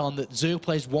hide a pylon that Zerg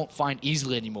players won't find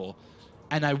easily anymore.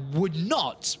 And I would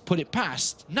not put it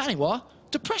past NaNiwa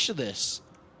to pressure this.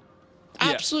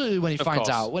 Absolutely, when he finds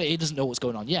out. Well, he doesn't know what's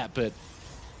going on yet, but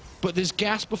there's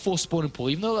gas before spawn and pull.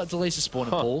 Even though that delays the spawn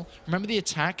and pull, remember the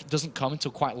attack doesn't come until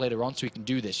quite later on, so he can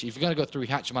do this. If you're going to go through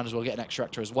hatch, you might as well get an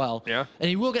extractor as well. Yeah. And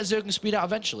he will get Zerg speed out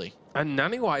eventually. And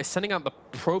NaNiwa is sending out the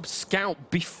probe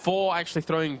scout before actually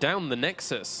throwing down the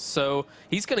Nexus. So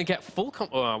he's going to get full...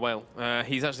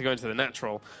 he's actually going to the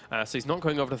natural. So he's not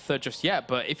going over to the third just yet.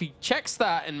 But if he checks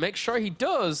that and makes sure he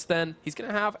does, then he's going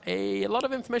to have a lot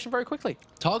of information very quickly.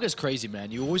 TargA's crazy,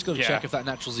 man. You always got to check if that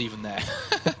natural's even there.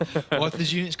 Or if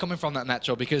there's units coming from that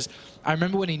natural. Because I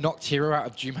remember when he knocked Hero out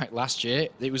of DreamHack last year,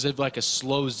 it was like a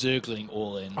slow Zergling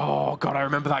all-in. Oh, God, I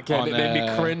remember that game. It made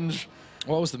me cringe.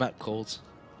 What was the map called?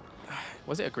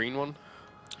 Was it a green one?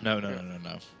 No.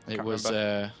 It was...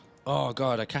 oh,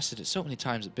 God, I casted it so many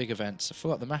times at big events. I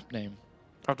forgot the map name.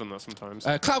 I've done that sometimes.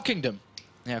 Cloud Kingdom.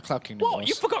 Yeah, Cloud Kingdom. What?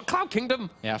 You forgot Cloud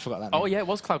Kingdom? Yeah, I forgot that name. Oh, yeah, it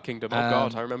was Cloud Kingdom. Oh,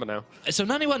 God, I remember now. So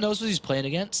NaNiwa knows what he's playing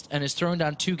against and is throwing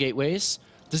down 2 gateways.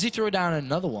 Does he throw down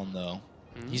another one, though?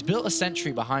 He's built a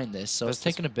sentry behind this, so it's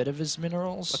taking a bit of his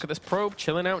minerals. Look at this probe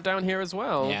chilling out down here as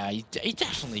well. Yeah, he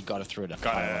definitely got to throw it up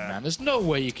pylon, man. There's no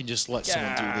way you can just let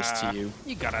someone do this to you.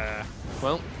 You gotta...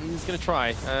 Well, he's going to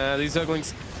try. These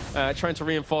Zerglings trying to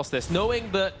reinforce this,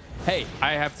 knowing that, hey,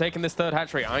 I have taken this third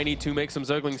hatchery. I need to make some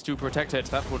Zerglings to protect it.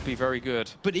 That would be very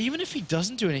good. But even if he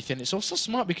doesn't do anything, it's also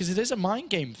smart because it is a mind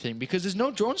game thing, because there's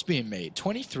no drones being made.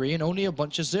 23 and only a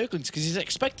bunch of Zerglings, because he's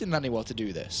expecting NaNiwa to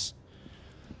do this.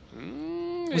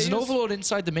 There's an overlord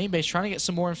inside the main base trying to get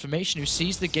some more information, who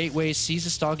sees the gateways, sees the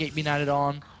Stargate being added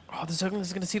on. Oh, the Zerglings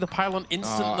are going to see the pylon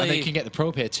instantly. And they can get the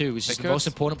probe here too, which is the most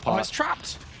important part. Oh, it's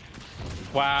trapped.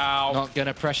 Wow. Not going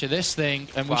to pressure this thing,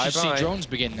 and we should see drones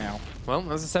begin now.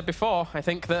 Well, as I said before, I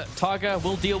think that TargA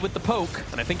will deal with the poke,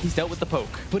 and I think he's dealt with the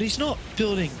poke. But he's not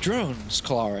building drones,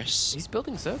 Claris. He's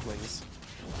building Zerglings.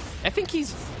 I think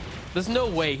there's no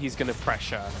way he's going to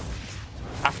pressure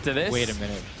after this. Wait a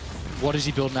minute. What is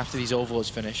he building after these overlords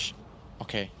finish?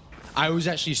 Okay. I was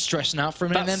actually stressing out for a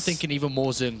minute, and then thinking even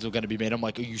more Zerglings were going to be made. I'm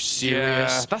like, are you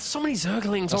serious? Yeah, that's so many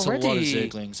Zerglings already. That's a lot of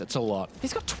Zerglings. That's a lot.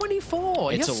 He's got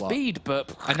 24. It's he has speed, but...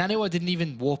 And NaNiwa didn't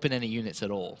even warp in any units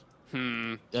at all.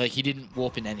 He didn't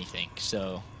warp in anything,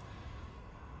 so...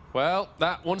 Well,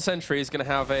 that one sentry is going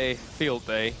to have a field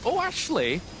day. Oh,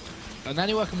 actually... And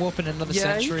NaNiwa can warp in another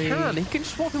sentry. Yeah, he can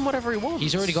just warp in whatever he wants.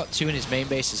 He's already got 2 in his main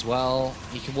base as well.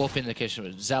 He can warp in the case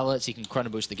of Zealots. He can chrono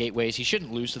boost the gateways. He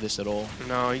shouldn't lose to this at all.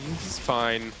 No, he's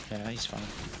fine. Yeah, he's fine.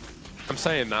 I'm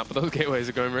saying that, but those gateways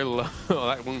are going really low.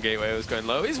 That one gateway was going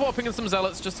low. He's warping in some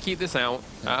Zealots just to keep this out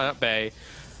at bay.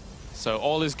 So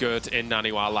all is good in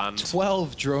NaNiwa land.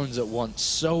 12 drones at once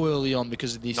so early on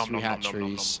because of these 3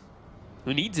 hatcheries.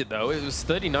 Who needs it, though? It was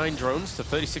 39 drones to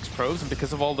 36 probes, and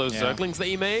because of all those Zerglings that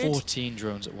he made... 14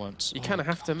 drones at once. You kind of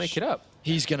have to make it up.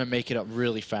 He's going to make it up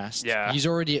really fast. Yeah. He's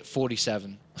already at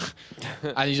 47.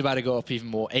 And he's about to go up even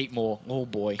more. 8 more. Oh,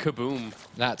 boy. Kaboom.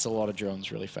 That's a lot of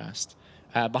drones really fast.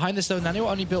 Behind this, though,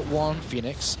 NaNiwa only built 1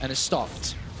 Phoenix, and it's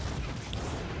stopped.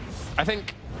 I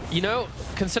think... You know,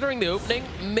 considering the opening,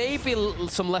 maybe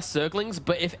some less Zerglings,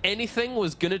 but if anything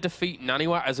was going to defeat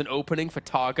NaNiwa as an opening for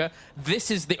TargA,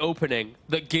 this is the opening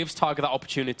that gives TargA that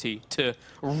opportunity to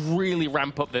really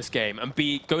ramp up this game and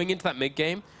be going into that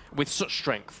mid-game with such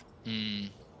strength. I mean,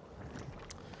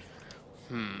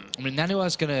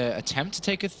 NaNiwa's going to attempt to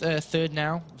take a third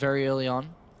now, very early on.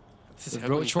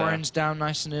 Roach Warren's down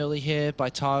nice and early here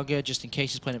by TargA, just in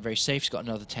case he's playing it very safe. He's got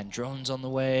another 10 drones on the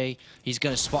way. He's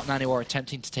going to spot NaNiwa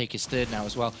attempting to take his third now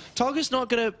as well. TarGA's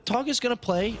going to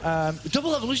play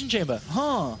double evolution chamber.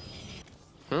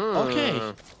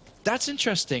 Okay. That's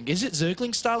interesting. Is it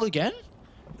Zergling style again?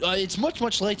 It's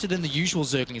much later than the usual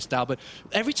Zergling style, but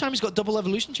every time he's got double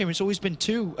evolution chamber, it's always been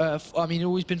 2. I mean,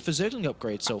 always been for Zergling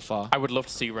upgrades so far. I would love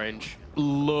to see range.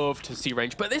 Love to see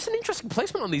range, but there's an interesting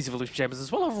placement on these evolution chambers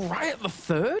as well. Right at the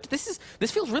 3rd,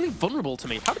 this feels really vulnerable to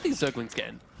me. How did these Zerglings get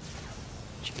in?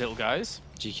 Cheeky little guys.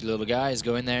 Cheeky little guys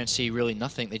go in there and see really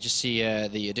nothing. They just see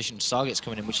the addition of targets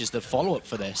coming in, which is the follow-up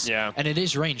for this. Yeah. And it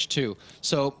is range too.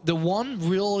 So the one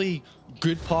really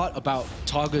good part about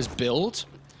TargA's build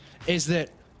is that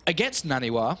against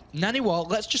NaNiwa,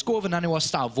 let's just go over NaNiwa's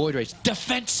style, Void Rays.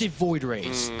 Defensive Void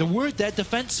Rays. The word there,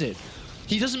 defensive.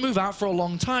 He doesn't move out for a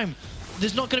long time.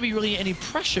 There's not going to be really any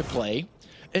pressure play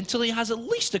until he has at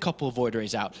least a couple of Void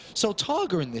Rays out. So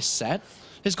TargA in this set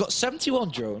has got 71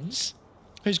 drones,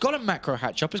 who's got a macro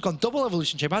hatch up, has got double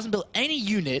evolution chamber, hasn't built any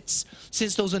units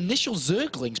since those initial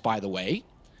Zerglings, by the way,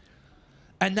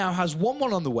 and now has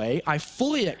 1-1 on the way. I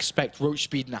fully expect Roach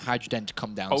Speed and a Hydroden to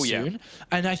come down soon.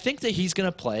 And I think that he's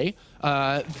going to play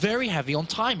very heavy on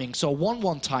timing. So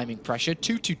 1-1 timing pressure,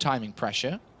 2-2 timing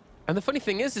pressure. And the funny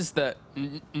thing is that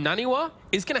NaNiwa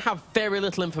is going to have very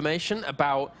little information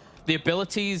about the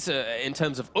abilities in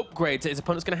terms of upgrades that his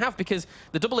opponent's going to have, because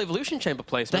the double evolution chamber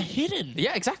placement... They're hidden.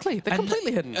 Yeah, exactly. They're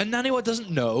completely hidden. And NaNiwa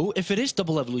doesn't know if it is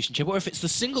double evolution chamber or if it's the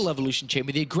single evolution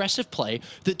chamber, the aggressive play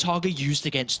that TargA used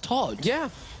against Todd. Yeah.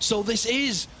 So this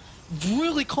is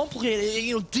really complicated,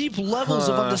 you know, deep levels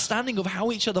of understanding of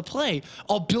how each other play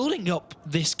are building up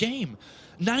this game.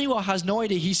 NaNiwa has no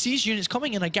idea. He sees units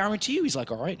coming, and I guarantee you, he's like,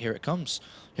 all right, here it comes.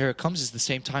 Here it comes. It's the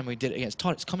same time we did it against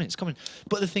Todd. It's coming, it's coming.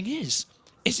 But the thing is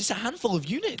it's a handful of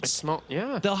units. It's not,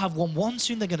 yeah. They'll have 1-1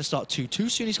 soon. They're going to start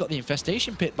 2-2 soon. He's got the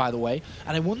Infestation Pit, by the way.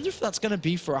 And I wonder if that's going to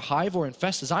be for a Hive or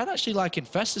Infestors. I'd actually like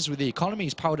Infestors with the economy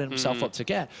he's powered himself up to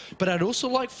get. But I'd also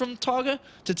like from TargA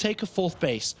to take a 4th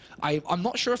base. I'm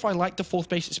not sure if I like the 4th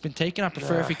base that's been taken. I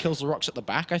prefer if he kills the rocks at the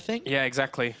back, I think. Yeah,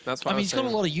 exactly. That's what I mean, he's got a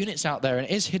lot of units out there, and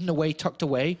it is hidden away, tucked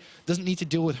away. Doesn't need to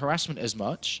deal with harassment as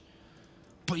much.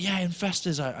 But yeah,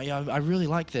 Infestors, I really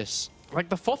like this. Like,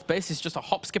 the 4th base is just a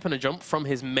hop, skip, and a jump from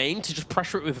his main to just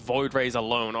pressure it with Void Rays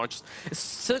alone, or just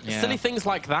silly things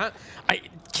like that. I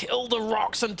kill the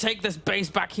rocks and take this base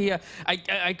back here.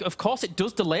 Of course, it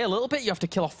does delay a little bit. You have to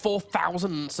kill off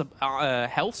 4,000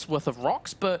 healths worth of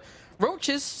rocks, but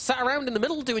Roaches sat around in the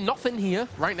middle doing nothing here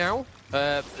right now.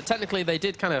 Technically, they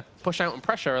did kind of push out and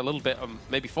pressure a little bit,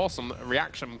 maybe force some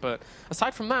reaction, but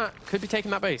aside from that, could be taking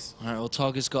that base. All right, well,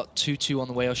 TargA's got 2-2 on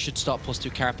the way, or should start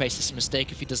 +2 carapace. It's a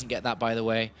mistake if he doesn't get that, by the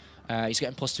way. He's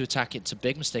getting +2 attack. It's a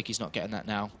big mistake he's not getting that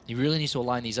now. He really needs to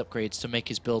align these upgrades to make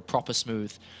his build proper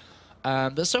smooth.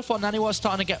 But so far, NaNiwa's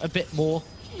starting to get a bit more.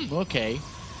 Okay.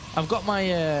 I've got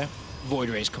my Void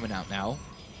Rays coming out now.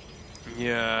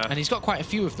 Yeah. And he's got quite a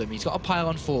few of them. He's got a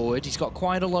pylon forward. He's got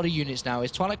quite a lot of units now.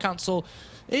 His Twilight Council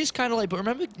is kind of late, but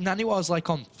remember, NaNiwa's like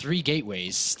on 3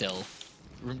 gateways still.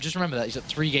 Just remember that. He's got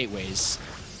 3 gateways.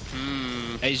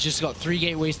 He's just got 3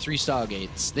 gateways, 3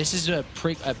 Stargates. This is a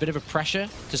bit of a pressure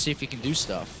to see if he can do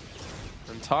stuff.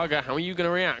 And TargA, how are you going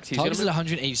to react? TargA's at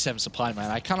 187 supply, man.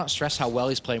 I cannot stress how well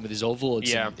he's playing with his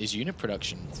overlords and his unit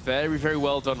production. It's very, very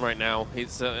well done right now.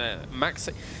 He's max.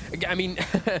 I mean,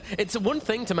 it's one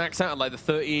thing to max out at like the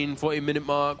 13, 14-minute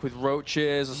mark with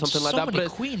roaches or something like that. So many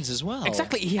queens as well.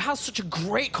 Exactly. He has such a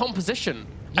great composition.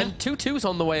 And 2-2s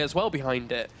on the way as well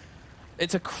behind it.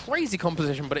 It's a crazy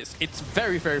composition, but it's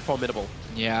very, very formidable.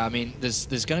 Yeah, I mean,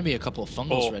 there's going to be a couple of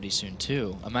fungals ready soon,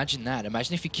 too. Imagine that.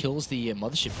 Imagine if he kills the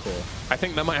Mothership core. I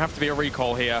think there might have to be a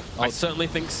recall here. I certainly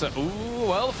think so. Ooh,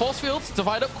 well, the force fields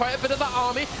divide up quite a bit of that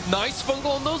army. Nice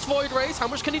fungal on those Void Rays. How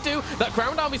much can he do? That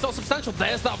ground army's not substantial.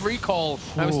 There's that recall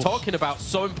I was talking about.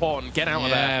 So important. Get out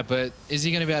of there. Yeah, but is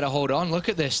he going to be able to hold on? Look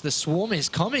at this. The swarm is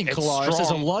coming, Kalaris.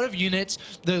 There's a lot of units.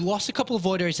 They lost a couple of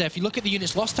Void Rays there. If you look at the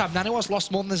units lost tab, NaNiwa's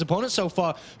lost more than his opponent so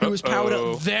far, who was powered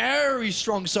up very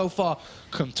strong so far.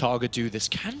 Can TargA do this?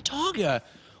 Can TargA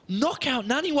knock out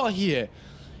NaNiwa here?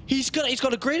 He's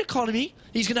got a great economy.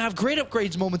 He's going to have great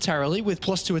upgrades momentarily with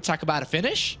 +2 attack about to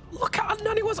finish. Look at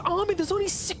NaNiwa's army. There's only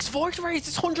 6 Void Rays.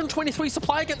 It's 123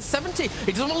 supply against 70.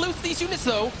 He doesn't want to lose these units,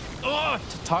 though. Oh,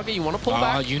 TargA, you want to pull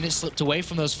back? Units slipped away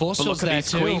from those force fields there,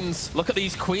 too. Queens. Look at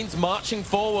these queens marching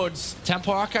forwards.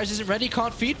 Tempo Archives isn't ready.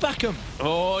 Can't feedback him.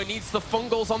 Oh, he needs the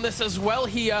fungals on this as well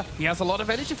here. He has a lot of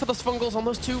energy for those fungals on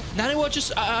those two. NaNiwa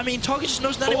just, I mean, TargA just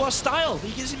knows NaNiwa's style.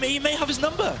 He may have his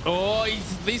number. Oh,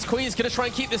 these queens going to try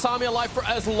and keep this army alive for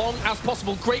as long as possible.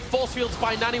 Great force fields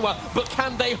by NaNiwa, but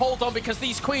can they hold on? Because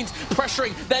these queens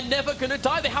pressuring, they're never going to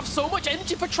die. They have so much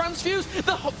energy for transfuse.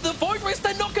 The Void Rays,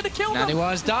 they're not going to kill them.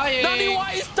 NaNiwa's dying.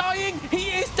 NaNiwa is dying. He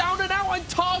is down and out, and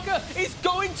TargA is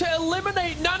going to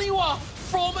eliminate NaNiwa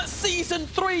from Season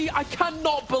 3. I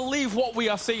cannot believe what we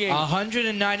are seeing.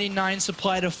 199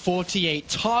 supply to 48.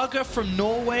 TargA from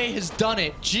Norway has done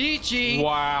it.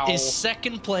 GG is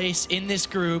second place in this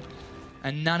group,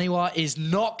 and NaNiwa is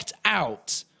knocked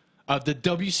out of the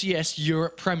WCS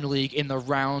Europe Premier League in the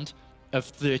round of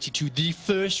 32, the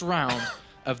first round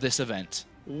of this event.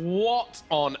 What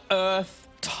on earth?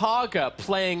 TargA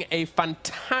playing a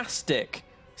fantastic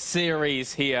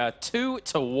series here,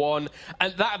 2-1.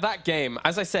 And that game,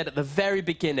 as I said at the very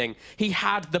beginning, he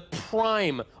had the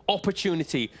prime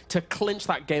opportunity to clinch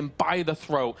that game by the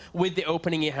throat with the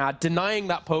opening he had, denying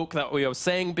that poke that we were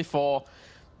saying before.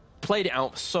 Played it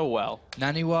out so well.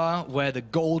 NaNiwa, where the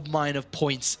gold mine of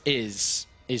points is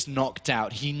knocked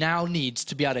out. He now needs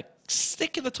to be able to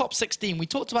stick in the top 16. We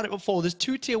talked about it before. There's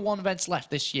 2 Tier 1 events left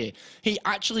this year. He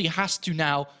actually has to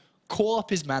now call up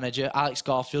his manager, Alex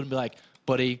Garfield, and be like,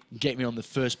 buddy, get me on the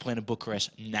first plane of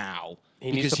Bucharest now.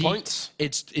 He needs the points.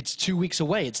 It's 2 weeks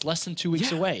away. It's less than 2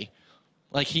 weeks away.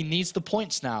 Like, he needs the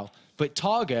points now. But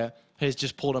TargA has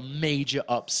just pulled a major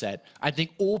upset. I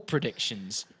think all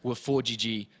predictions were for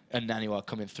GG and NaNiwa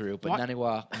coming through, but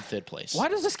NaNiwa in third place. Why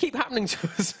does this keep happening to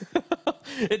us?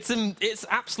 It's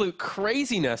absolute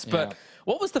craziness. But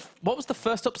what was the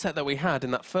first upset that we had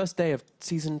in that first day of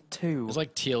Season 2? It was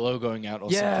like TLO going out or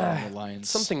something on the lines.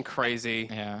 Something crazy.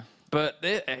 Yeah. But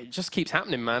it just keeps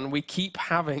happening, man. We keep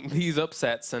having these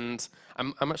upsets, and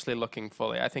I'm actually looking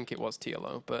fully. I think it was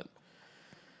TLO, but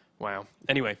wow.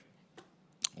 Anyway.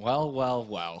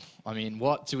 Well. I mean,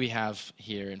 what do we have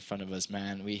here in front of us,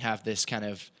 man? We have this kind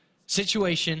of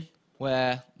situation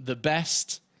where the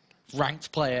best ranked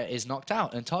player is knocked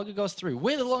out, and TargA goes through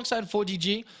with alongside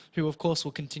 4GG, who, of course,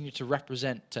 will continue to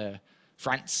represent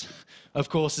France, of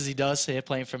course, as he does here,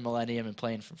 playing from Millennium and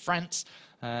playing from France,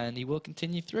 and he will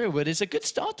continue through. But it's a good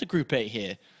start to Group 8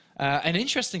 here. An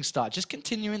interesting start, just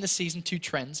continuing the Season 2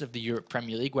 trends of the Europe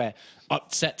Premier League, where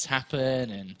upsets happen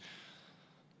and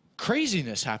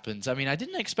craziness happens. I mean, I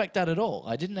didn't expect that at all.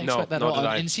 I didn't expect that at all.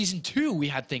 In Season 2, we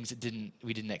had things that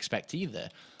we didn't expect either.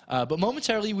 But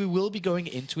momentarily, we will be going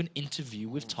into an interview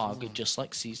with TargA, just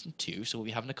like Season 2. So we'll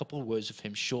be having a couple of words with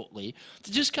him shortly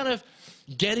to just kind of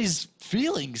get his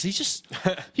feelings. He's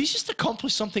just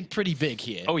accomplished something pretty big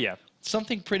here. Oh, yeah.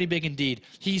 Something pretty big indeed.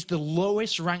 He's the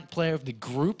lowest ranked player of the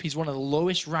group. He's one of the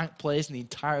lowest ranked players in the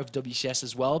entire of WCS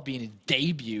as well, being his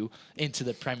debut into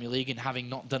the Premier League and having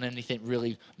not done anything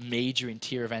really major in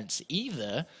tier events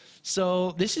either.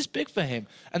 So this is big for him.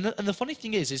 And the funny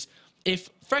thing is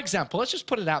if, for example, let's just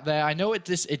put it out there. I know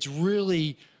it's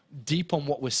really deep on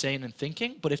what we're saying and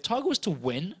thinking, but if TargA was to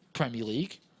win Premier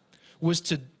League, was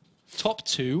to top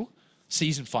 2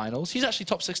 season finals, he's actually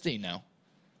top 16 now.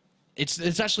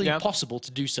 It's actually possible to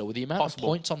do so with the amount of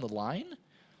points on the line.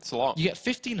 It's a lot. You get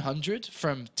 1,500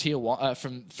 from Tier 1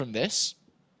 from this,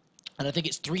 and I think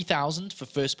it's 3,000 for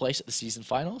first place at the season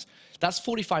finals. That's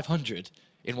 4,500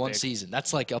 in one season.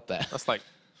 That's like up there.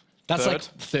 That's Third. like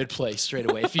third place straight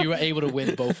away. If you were able to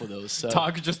win both of those. So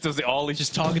TargA just does it all.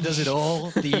 just TargA does it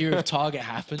all. The year of TargA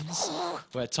happens,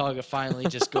 where TargA finally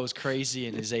just goes crazy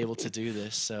and is able to do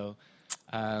this. So,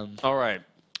 all right.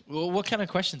 well, what kind of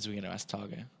questions are we going to ask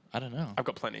TargA? I don't know. I've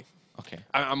got plenty. Okay.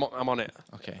 I'm on it.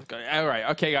 Okay. All right.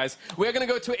 Okay, guys. We're going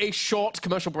to go to a short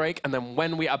commercial break, and then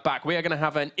when we are back, we are going to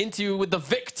have an interview with the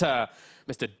victor,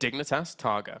 Mr. Dignitas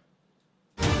TargA.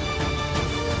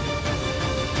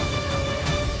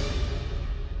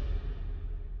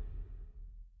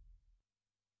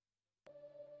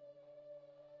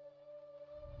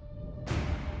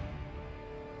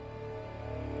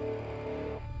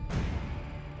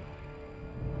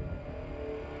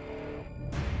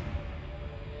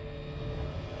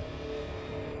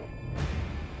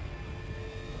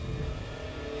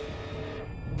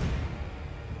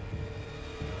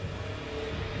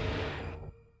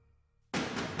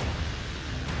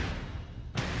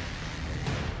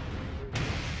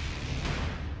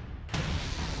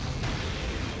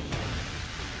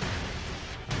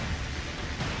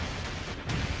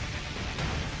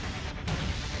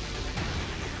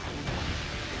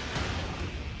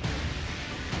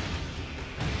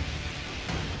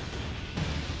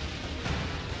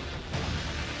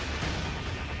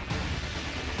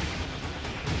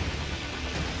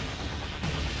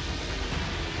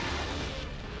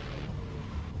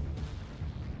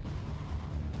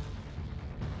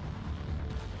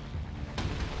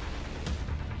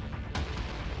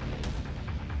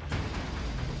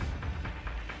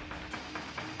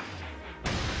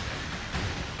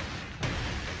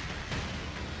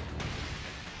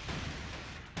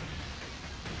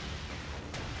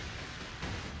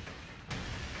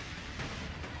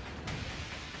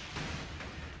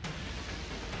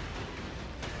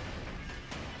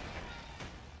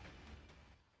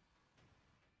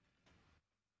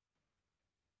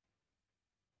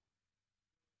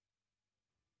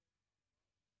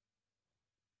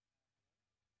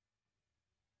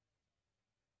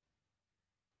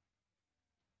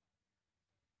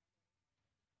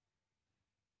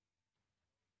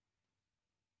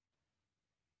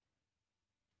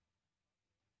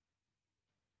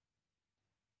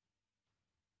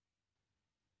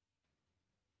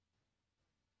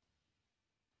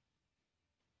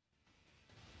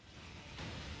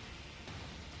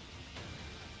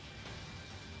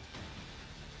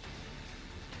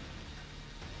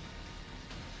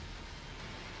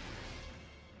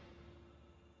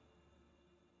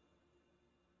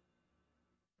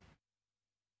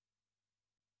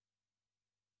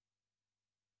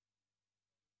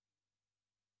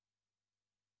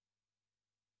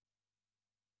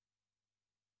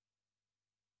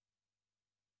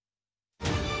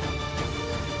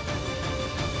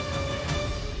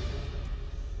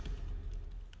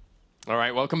 All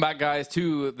right, welcome back, guys,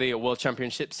 to the World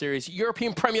Championship Series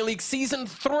European Premier League Season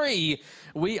 3.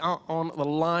 We are on the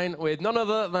line with none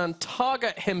other than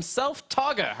TargA himself.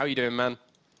 TargA, how you doing, man?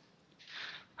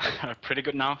 Pretty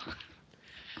good now.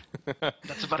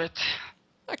 That's about it.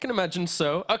 I can imagine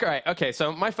so. Okay,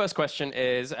 so my first question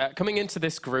is, coming into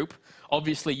this group,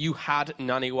 obviously you had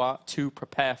NaNiwa to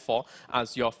prepare for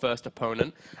as your first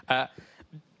opponent.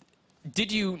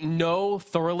 Did you know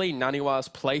thoroughly NaNiwa's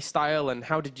play style, and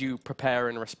how did you prepare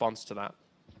in response to that?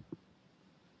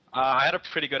 I had a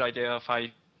pretty good idea of how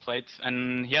he played,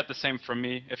 and he had the same from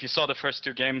me. If you saw the first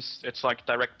two games, it's like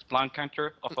direct blind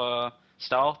counter of a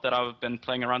style that I've been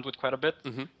playing around with quite a bit,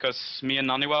 because me and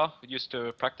NaNiwa used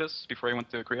to practice before he went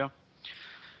to Korea.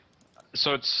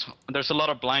 So there's a lot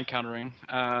of blind countering,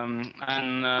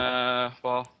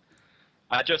 well,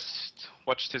 I just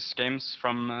watched his games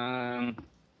from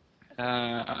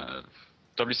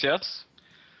WCS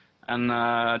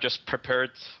and just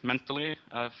prepared mentally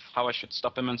of how I should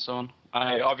stop him and so on.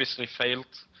 I obviously failed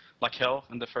like hell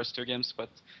in the first two games, but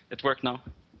it worked now.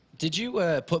 Did you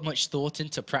put much thought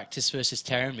into practice versus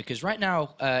Terran? Because right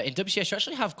now in WCS you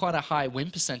actually have quite a high win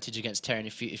percentage against Terran,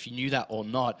 if you knew that or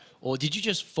not. Or did you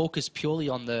just focus purely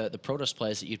on the Protoss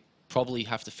players that you'd probably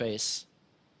have to face?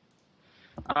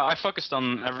 I focused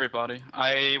on everybody.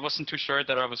 I wasn't too sure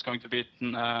that I was going to beat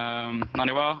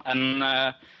NaNiwa, and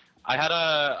I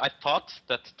thought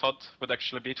that Todd would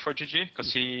actually beat 4GG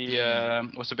because he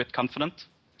was a bit confident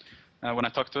when I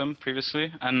talked to him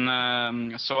previously,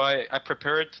 and so I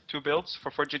prepared two builds for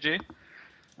 4GG,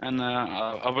 and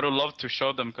I would have loved to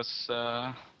show them because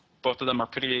both of them are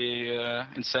pretty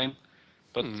insane,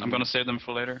 but I'm gonna save them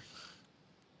for later.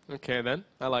 Okay, then.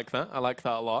 I like that. I like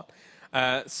that a lot.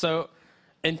 So,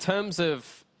 in terms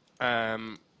of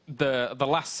the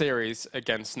last series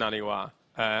against NaNiwa,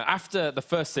 After the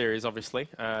first series, obviously,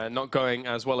 not going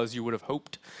as well as you would have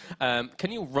hoped,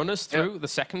 can you run us through the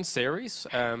second series?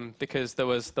 Because there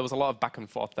was a lot of back and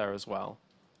forth there as well.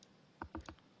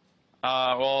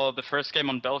 Well, the first game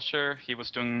on Belcher, he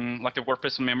was doing like the warp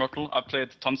prism immortal. I played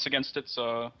tons against it,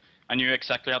 so I knew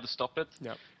exactly how to stop it.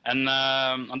 Yep. And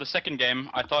on the second game,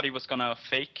 I thought he was gonna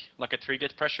fake like a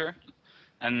 3-gate pressure,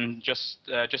 and just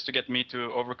to get me to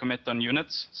overcommit on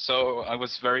units. So I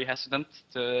was very hesitant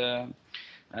to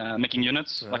making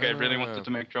units. Like I really wanted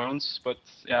to make drones, but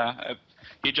yeah,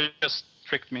 he just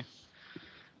tricked me.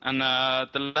 And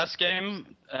the last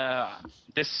game,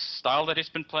 this style that he's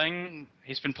been playing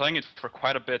it for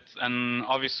quite a bit, and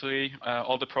obviously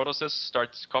all the Protosses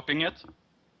start copying it.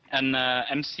 And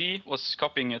MC was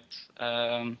copying it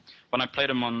when I played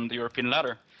him on the European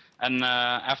ladder. And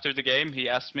after the game, he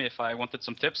asked me if I wanted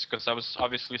some tips, because I was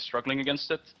obviously struggling against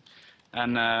it.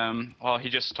 And well, he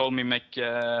just told me make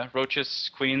roaches,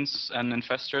 queens, and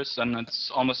infestors, and it's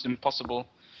almost impossible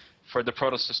for the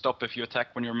Protoss to stop if you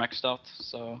attack when you're maxed out.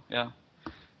 So yeah,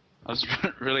 I was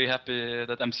really happy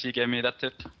that MC gave me that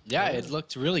tip. Yeah, it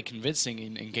looked really convincing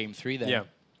in Game 3 there. Yeah.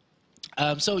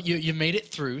 So you made it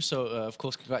through, so of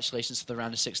course congratulations to the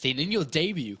round of 16 in your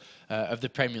debut of the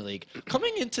Premier League.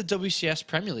 Coming into WCS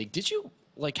Premier League, did you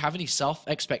like have any self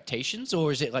expectations,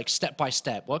 or is it like step by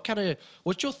step?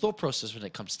 What's your thought process when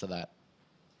it comes to that?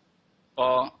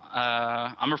 Well,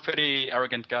 I'm a pretty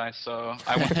arrogant guy, so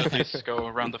I want to at least go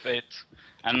round of 8.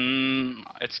 And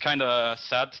it's kind of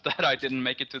sad that I didn't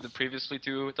make it to the previously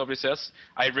to WCS.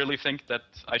 I really think that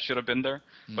I should have been there,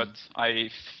 but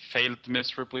I failed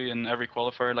miserably in every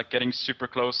qualifier, like getting super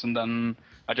close, and then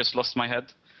I just lost my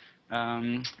head.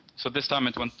 So this time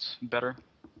it went better.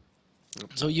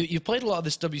 So you've played a lot of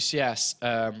this WCS,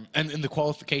 and in the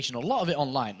qualification, a lot of it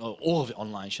online, or all of it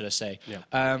online, should I say.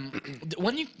 Yeah.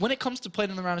 When it comes to playing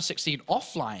in the round of 16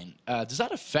 offline, does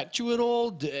that affect you at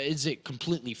all? Is it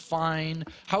completely fine?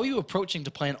 How are you approaching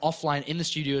to playing offline in the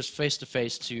studios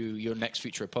face-to-face to your next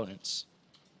future opponents?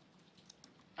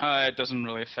 It doesn't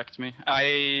really affect me.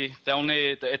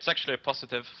 It's actually a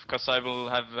positive, because I will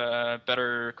have a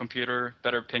better computer,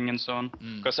 better ping, and so on.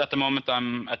 Because at the moment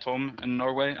I'm at home in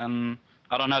Norway, and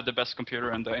I don't have the best computer,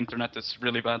 and the internet is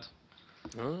really bad.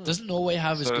 Doesn't Norway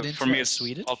have as good internet for me, as it's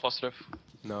Sweden? all positive.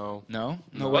 No. No?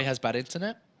 Norway has bad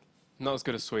internet? Not as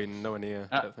good as Sweden, nowhere near,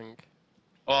 I don't think.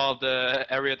 Well, the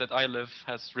area that I live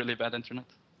has really bad internet.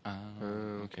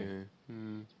 Okay.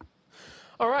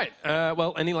 All right.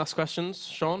 Well, any last questions,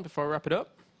 Sean, before we wrap it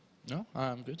up? No,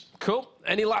 I'm good. Cool.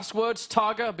 Any last words,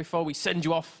 TargA, before we send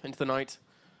you off into the night?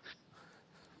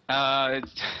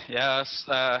 Yes.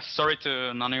 Sorry to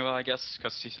NaNiwa, I guess,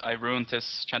 because I ruined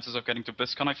his chances of getting to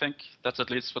BlizzCon, I think. That's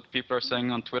at least what people are saying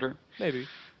on Twitter. Maybe.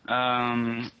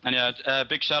 And yeah,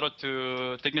 big shout out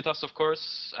to Dignitas, of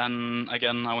course. And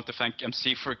again, I want to thank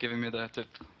MC for giving me the tip.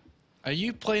 Are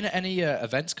you playing at any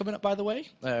events coming up, by the way?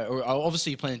 Or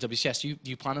obviously you're playing in WCS. Do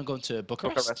you plan on going to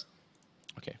Bucharest?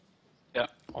 Okay. Yeah.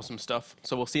 Awesome stuff.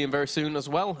 So we'll see him very soon as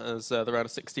well as the round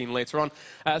of 16 later on.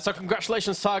 So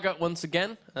congratulations, TargA, once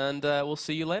again, and we'll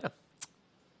see you later.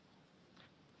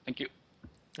 Thank you.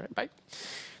 All right, bye.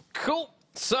 Cool.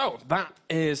 So that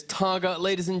is TargA,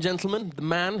 ladies and gentlemen, the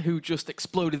man who just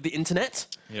exploded the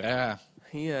internet. Yeah.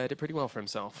 He did pretty well for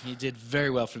himself. He did very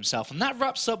well for himself. And that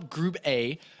wraps up Group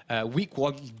A, Week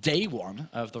 1, Day 1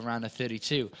 of the round of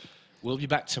 32. We'll be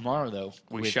back tomorrow, though,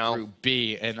 with Group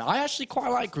B. And I actually quite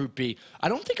like Group B. I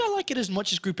don't think I like it as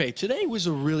much as Group A. Today was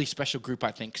a really special group,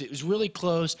 I think, because it was really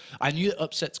close. I knew that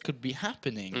upsets could be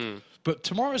happening. But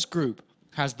tomorrow's group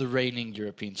has the reigning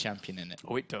European champion in it.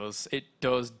 Oh, it does. It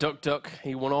does. Duck Duck,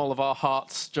 he won all of our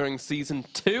hearts during Season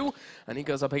 2, and he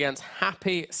goes up against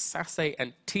Happy, Sasse,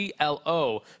 and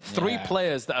TLO. Three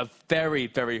players that are very,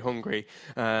 very hungry,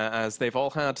 as they've all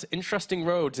had interesting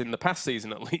roads in the past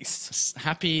season, at least.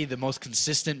 Happy, the most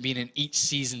consistent, being in each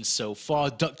season so far.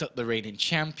 Duck Duck, the reigning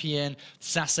champion.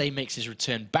 Sasse makes his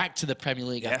return back to the Premier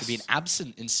League after being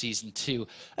absent in Season 2.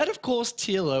 And, of course,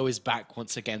 TLO is back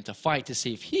once again to fight to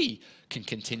see if he can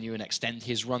continue and extend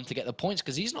his run to get the points,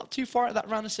 because he's not too far at that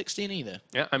round of 16 either.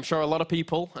 Yeah, I'm sure a lot of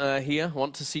people here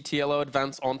want to see TLO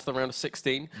advance onto the round of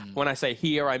 16. When I say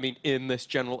here, I mean in this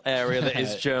general area that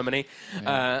is Germany,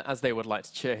 as they would like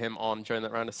to cheer him on during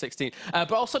that round of 16.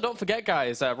 But also don't forget,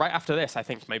 guys, right after this, I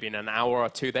think maybe in an hour or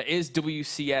two, there is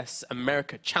WCS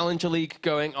America Challenger League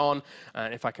going on.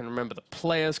 And if I can remember the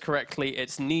players correctly,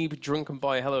 it's Neeb, Drunken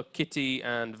Boy, Hello Kitty,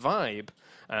 and Vibe.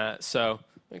 So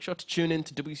make sure to tune in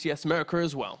to WCS America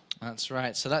as well. That's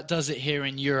right. So that does it here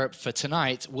in Europe for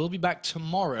tonight. We'll be back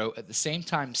tomorrow at the same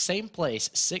time, same place,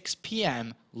 6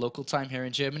 p.m. local time here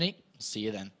in Germany. See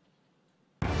you then.